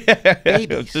 Yeah. It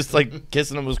was just like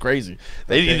kissing them was crazy.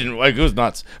 They didn't like it was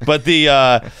nuts. But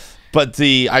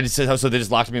I just said so they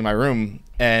just locked me in my room.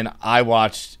 And I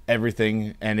watched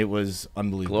everything, and it was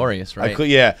unbelievable. Glorious, right?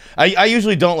 I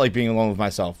usually don't like being alone with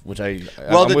myself, which the truth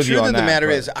of the matter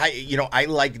is, I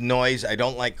like noise. I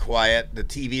don't like quiet. The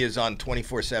TV is on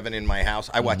 24/7 in my house.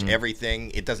 I watch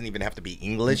everything. It doesn't even have to be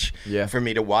English for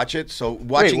me to watch it. So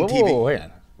watching TV. Wait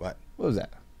on. What? What was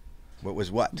that? What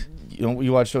was what?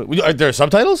 You watched? Are there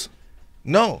subtitles?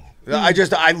 No.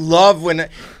 I love when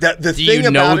the Do thing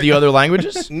you know about the other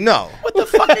languages? No. What the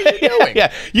fuck are you doing?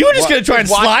 Yeah, you were just gonna try and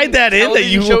slide that in that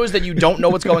you shows that you don't know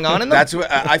what's going on in them. That's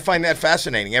what I find that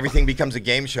fascinating. Everything becomes a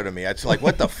game show to me. It's like,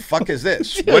 what the fuck is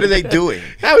this? What are they doing?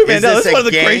 Howie Mandel, Is that's one of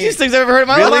the game? craziest things I've ever heard in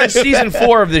my I'm on life. season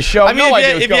 4 of this show. I mean,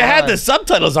 if you had the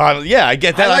subtitles on, yeah, I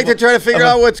get that. I like to try to figure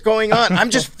out what's going on. I'm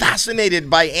just fascinated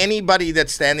by anybody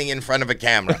that's standing in front of a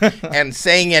camera and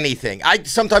saying anything. I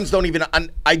sometimes don't even.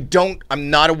 I'm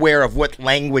not aware of what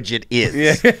language it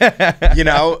is. Yeah. You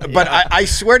know, but I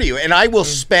swear to you, and I will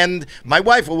spend. My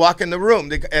wife will walk in the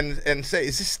room and say,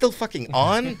 "Is this still fucking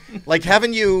on? Like,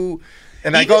 haven't you?"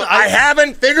 And I go, I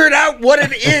haven't figured out what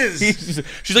it is.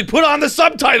 She's like, put on the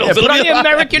subtitles. Yeah, put on the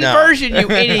American version, you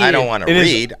idiot. I don't want to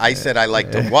read. I said I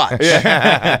like to watch.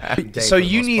 So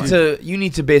you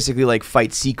need to basically like fight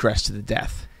Seacrest to the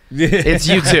death. It's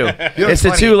you two. It's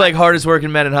the two like hardest working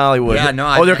men in Hollywood. Yeah,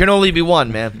 no, there can only be one,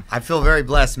 man. I feel very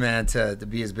blessed, man, to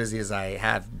be as busy as I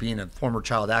have, being a former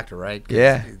child actor, right?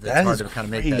 Yeah, that's hard to kind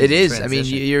of make that. It is. I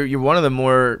transition. mean, you're one of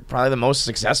the probably the most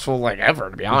successful like ever,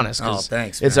 to be honest. Oh,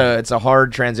 thanks. It's a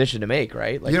hard transition to make,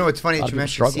 right? Like, you know, it's funny that you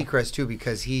mentioned struggle. Seacrest too,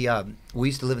 because we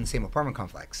used to live in the same apartment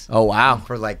complex. Oh wow!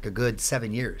 For like a good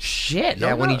 7 years. Shit.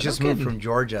 Yeah, when he just moved from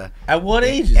Georgia. At what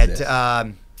age is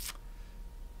this?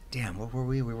 Damn, what were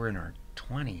we? We were in our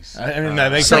 20s. I mean,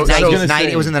 that makes it sense. was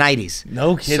in the 90s.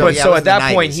 No kidding. So at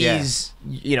that point, 90s,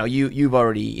 he's you've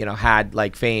already had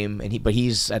like fame, and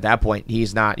he's at that point he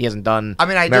hasn't done. I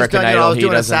mean, I American just done. Idol. I was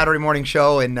doing a Saturday morning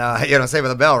show and Saved by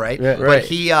the Bell, right? Yeah, but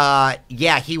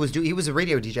he was a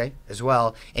radio DJ as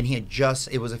well, and he had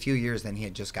it was a few years then he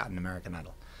had just gotten American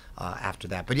Idol. After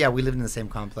that, but yeah, we lived in the same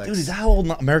complex. Dude, is that how old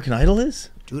American Idol is?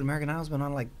 Dude, American Idol's been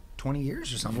on like 20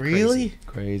 years or something. Really?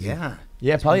 Crazy. Yeah.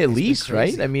 Yeah, probably at It's been least, right?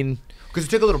 crazy. I mean, because it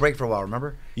took a little break for a while.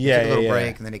 Remember? Yeah, it took a little yeah.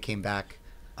 break, and then it came back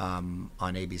on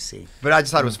ABC. But I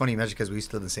just thought it was funny, because we used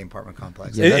to live in the same apartment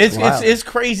complex. Yeah, it's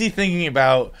crazy thinking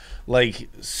about like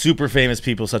super famous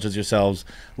people such as yourselves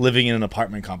living in an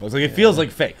apartment complex. Like it feels like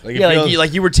fake. Like,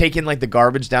 like you were taking like the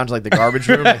garbage down to like the garbage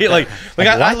room. I lived in an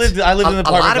apartment complex.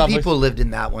 A lot of people lived in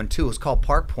that one too. It was called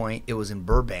Park Point. It was in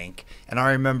Burbank, and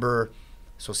I remember.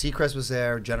 So Seacrest was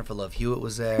there, Jennifer Love Hewitt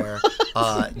was there,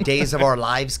 Days of Our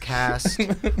Lives cast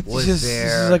was there.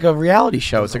 This is like a reality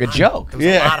show. It's like a joke. There was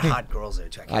a lot of hot girls there.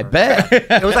 I bet.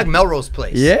 It was like Melrose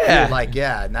Place. Yeah.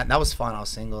 And that was fun. I was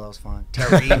single. That was fun.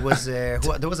 Terry was there.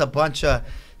 There was a bunch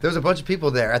of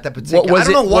people there at that particular. Was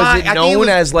I don't know why. Was it known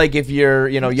as like if you're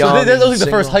young? So those are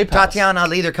the first hype house. Tatiana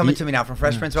Ali, they're coming to me now from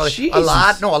Fresh Prince. Jesus. A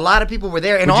lot of people were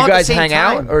there, and Would all you guys at the same hang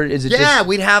time. out, or is it? Yeah, just...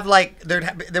 we'd have like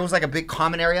there was like a big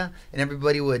common area, and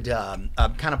everybody would kind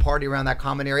of party around that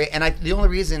common area. And the only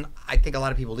reason I think a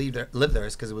lot of people live there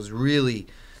is because it was really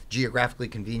geographically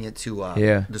convenient to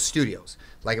the studios.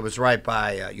 Like it was right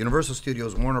by Universal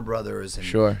Studios, Warner Brothers, and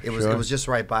it was just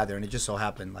right by there, and it just so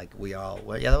happened like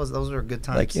those were good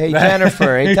times. Like, hey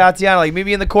Jennifer, hey Tatiana, like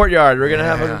maybe in the courtyard we're gonna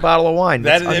have a bottle of wine.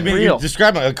 That's unreal. You're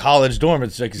describing a college dorm.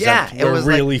 It's like it was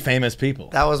really famous people.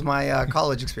 That was my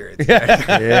college experience.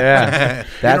 Yeah,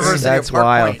 that's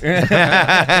wild.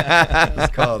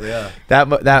 It's called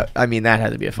that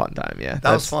had to be a fun time. Yeah,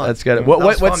 that was fun. That's good.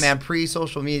 What's fun, man?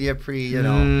 Pre-social media, what do you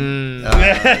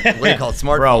call it?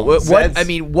 Smartphones.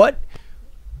 Bro,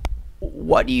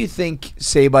 what do you think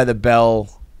Saved by the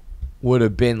Bell would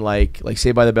have been like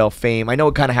Saved by the Bell fame? I know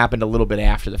it kind of happened a little bit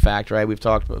after the fact, right? We've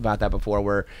talked about that before,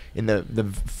 where in the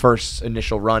first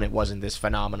initial run it wasn't this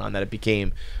phenomenon that it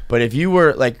became. But if you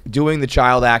were like doing the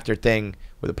child actor thing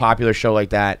with a popular show like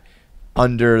that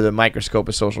under the microscope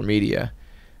of social media,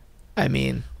 I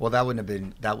mean, well, that wouldn't have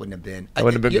been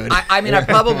good. I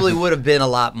probably would have been a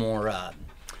lot more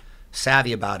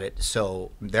savvy about it,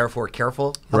 so therefore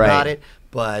careful about it.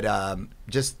 But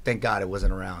just thank God it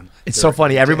wasn't around. It's so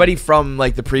funny. Everybody from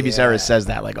like the previous era says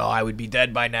that, like, oh, I would be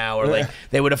dead by now, or like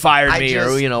they would have fired me,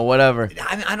 or whatever.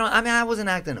 I wasn't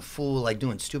acting a fool, like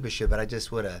doing stupid shit, but I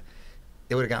just would have.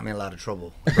 It would have got me in a lot of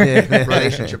trouble,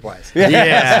 relationship wise.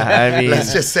 Yeah, I mean,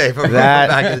 let's just say from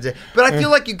back in the day. But I feel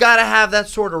like you got to have that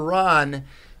sort of run.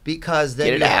 Because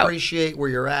then you appreciate where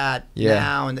you're at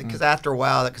now, and because after a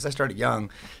while, because I started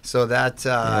young, so that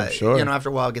after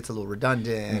a while it gets a little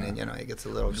redundant, and it gets a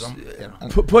little.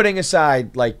 Putting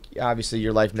aside like obviously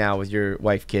your life now with your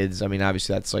wife, kids. I mean,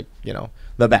 obviously that's like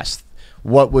the best.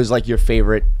 What was like your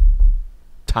favorite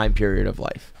time period of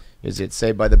life? Is it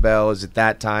Saved by the Bell? Is it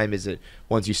that time? Is it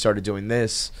once you started doing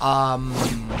this?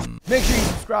 Make sure you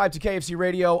subscribe to KFC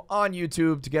Radio on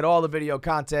YouTube to get all the video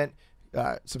content.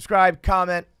 Subscribe,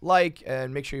 comment, like,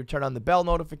 and make sure you turn on the bell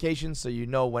notifications so you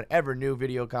know whenever new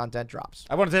video content drops.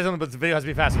 I want to say something, but the video has to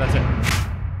be faster. That's it.